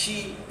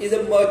she is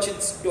a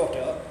merchant's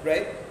daughter,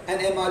 right?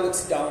 And Emma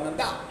looks down on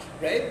that,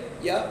 right?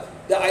 Yeah,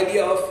 the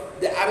idea of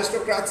the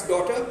aristocrat's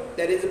daughter,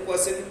 that is a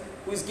person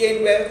who's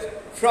gained wealth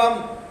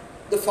from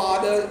the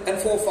father and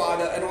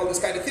forefather and all those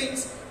kind of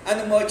things, and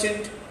the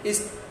merchant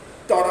is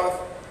thought of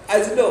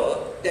as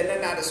lower than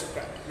an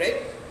aristocrat,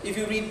 right? If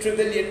you read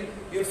Trevelyan,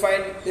 you'll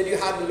find that you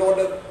have the lord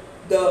of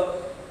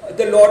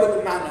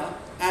the manor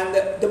and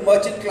the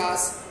merchant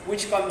class,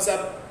 which comes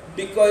up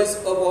because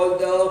of all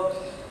the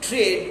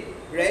trade,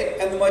 right?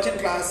 And the merchant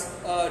class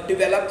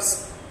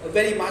develops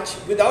very much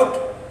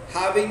without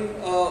having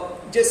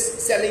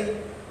just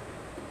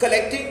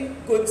collecting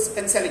goods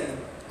and selling them.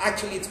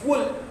 Actually, it's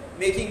wool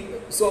making,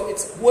 so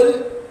it's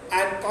wool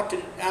and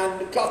cotton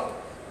and cloth,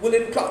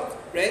 woolen cloth,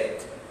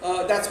 right?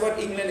 That's what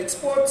England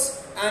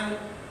exports, and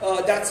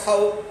that's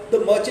how the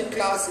merchant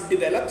class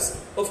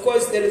develops. Of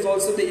course, there is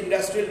also the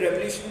Industrial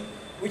Revolution,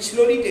 which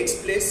slowly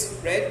takes place,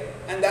 right?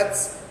 And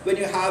that's when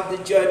you have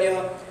the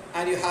journeyman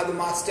and you have the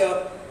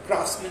master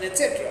craftsman,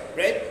 etc.,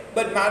 right?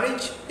 But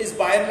marriage is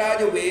by and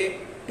large a way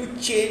to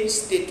change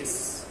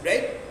status,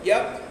 right?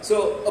 Yeah.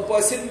 So a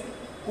person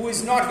who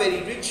is not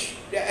very rich,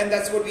 and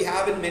that's what we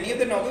have in many of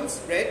the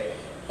novels, right?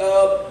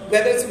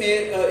 Whether it's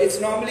male, it's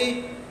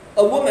normally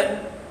a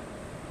woman,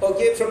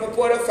 okay, from a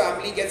poorer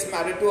family gets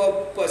married to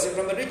a person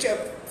from a richer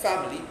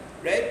family,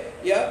 right?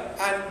 Yeah,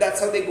 and that's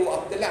how they go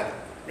up the ladder,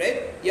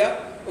 right?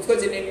 Yeah. Of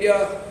course, in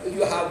India,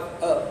 you have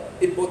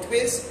in both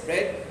ways,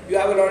 right? You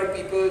have a lot of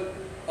people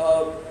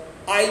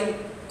eyeing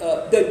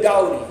the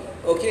dowry,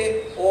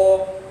 okay,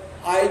 or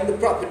eyeing the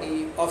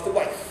property of the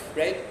wife,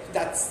 right?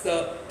 That's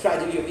the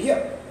tragedy over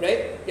here,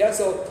 right? Yeah.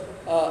 So,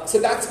 so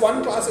that's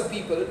one class of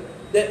people.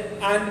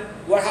 And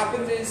what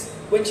happens is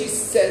when she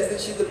says that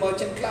she's the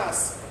merchant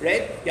class,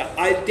 right? Yeah,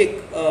 I'll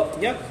take,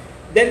 yeah.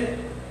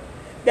 Then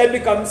that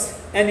becomes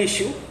an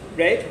issue,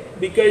 right?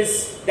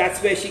 Because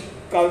that's where she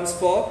counts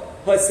for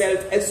herself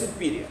as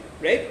superior,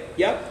 right?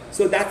 Yeah.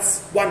 So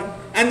that's one.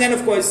 And then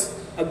of course,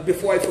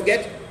 before I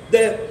forget,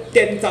 the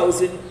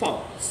 10,000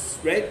 pounds,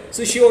 right?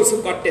 So she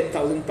also got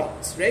 10,000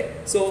 pounds, right?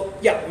 So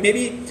yeah,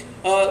 maybe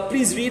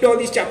please read all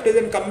these chapters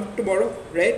and come tomorrow, right?